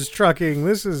another is trucking.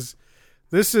 This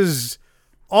is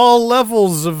all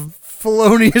levels of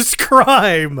felonious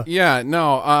crime. Yeah,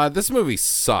 no, this movie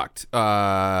sucked.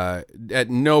 At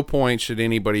no point should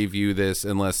anybody view this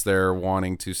unless they're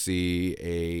wanting to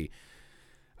see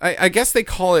I guess they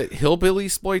call it hillbilly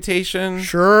exploitation.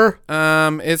 Sure.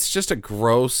 It's just a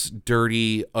gross,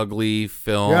 dirty, ugly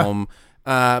film,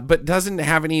 but doesn't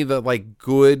have any of the like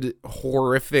good,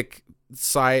 horrific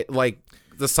like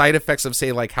the side effects of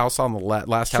say like House on the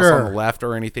Last House Sure. on the Left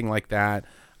or anything like that.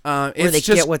 Where It's they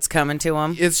just, get what's coming to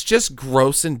them. it's just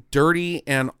gross and dirty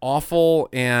and awful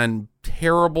and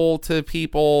terrible to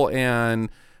people. And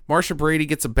Marsha Brady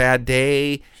gets a bad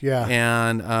day. Yeah.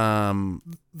 And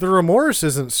The remorse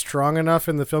isn't strong enough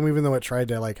in the film, even though it tried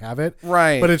to like have it.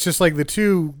 Right. But it's just like the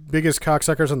two biggest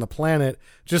cocksuckers on the planet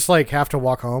just like have to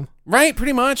walk home. right,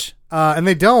 pretty much. And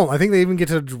they don't. I think they even get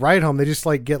to ride home. They just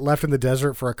like get left in the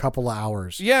desert for a couple of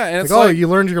hours. Yeah, and Like, it's oh, like, you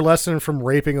learned your lesson from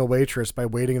raping a waitress by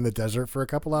waiting in the desert for a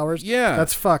couple hours? Yeah.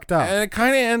 That's fucked up. and it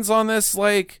kind of ends on this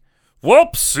like, well,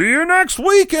 see you next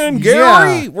weekend,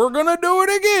 Gary. Yeah. We're gonna do it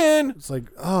again. It's like,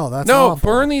 oh, that's No, awful.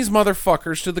 burn these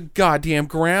motherfuckers to the goddamn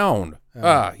ground.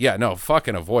 Yeah, no,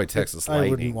 fucking avoid Texas I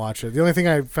wouldn't Lightning. watch it. The only thing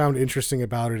I found interesting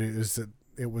about it is that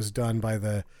it was done by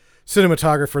the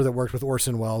cinematographer that worked with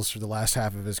Orson Welles for the last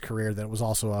half of his career. That it was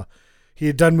also he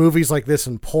had done movies like this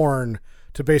and porn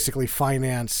to basically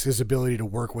finance his ability to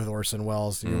work with Orson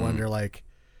Welles. And you wonder, like,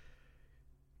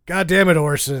 God damn it,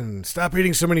 Orson, stop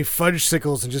eating so many fudge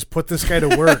sickles and just put this guy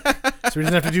to work so he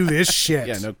doesn't have to do this shit.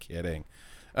 Yeah, no kidding.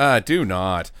 Do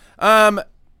not.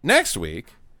 Next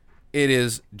week, it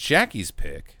is Jackie's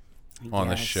pick on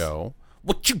the Yes. show.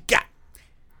 What you got?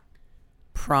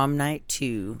 Prom night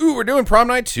 2. Ooh, we're doing prom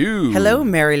night 2. Hello,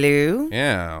 Mary Lou.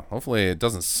 Yeah, hopefully it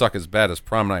doesn't suck as bad as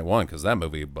prom night 1 because that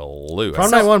movie blew.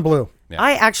 Prom Night 1 Blue. Yeah.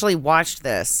 I actually watched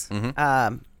this, and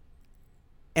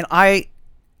I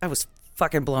was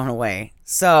fucking blown away.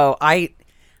 So I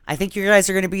think you guys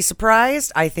are going to be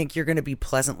surprised. I think you're going to be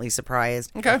pleasantly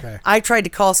surprised. Okay. I tried to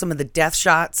call some of the death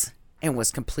shots and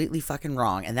was completely fucking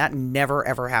wrong, and that never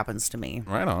ever happens to me.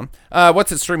 Right on.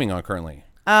 What's it streaming on currently?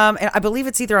 And I believe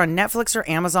it's either on Netflix or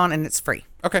Amazon, and it's free.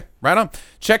 Okay, right on.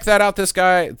 Check that out, this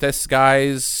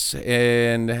guys,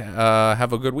 and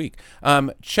have a good week.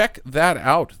 Check that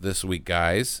out this week,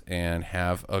 guys, and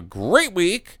have a great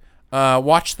week.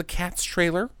 Watch the Cats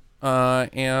trailer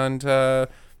and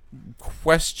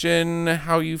question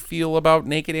how you feel about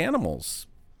naked animals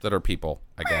that are people,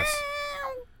 I guess.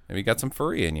 Maybe you got some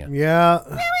furry in you. Yeah.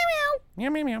 Meow,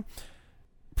 meow, meow.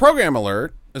 Program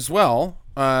alert as well.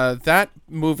 That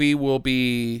movie will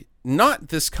be not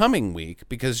this coming week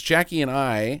because Jackie and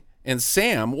I and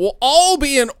Sam will all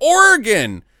be in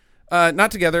Oregon. Not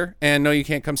together, and no, you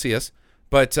can't come see us,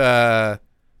 but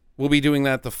we'll be doing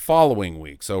that the following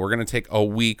week. So we're going to take a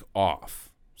week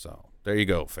off. So there you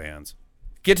go, fans.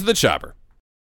 Get to the chopper.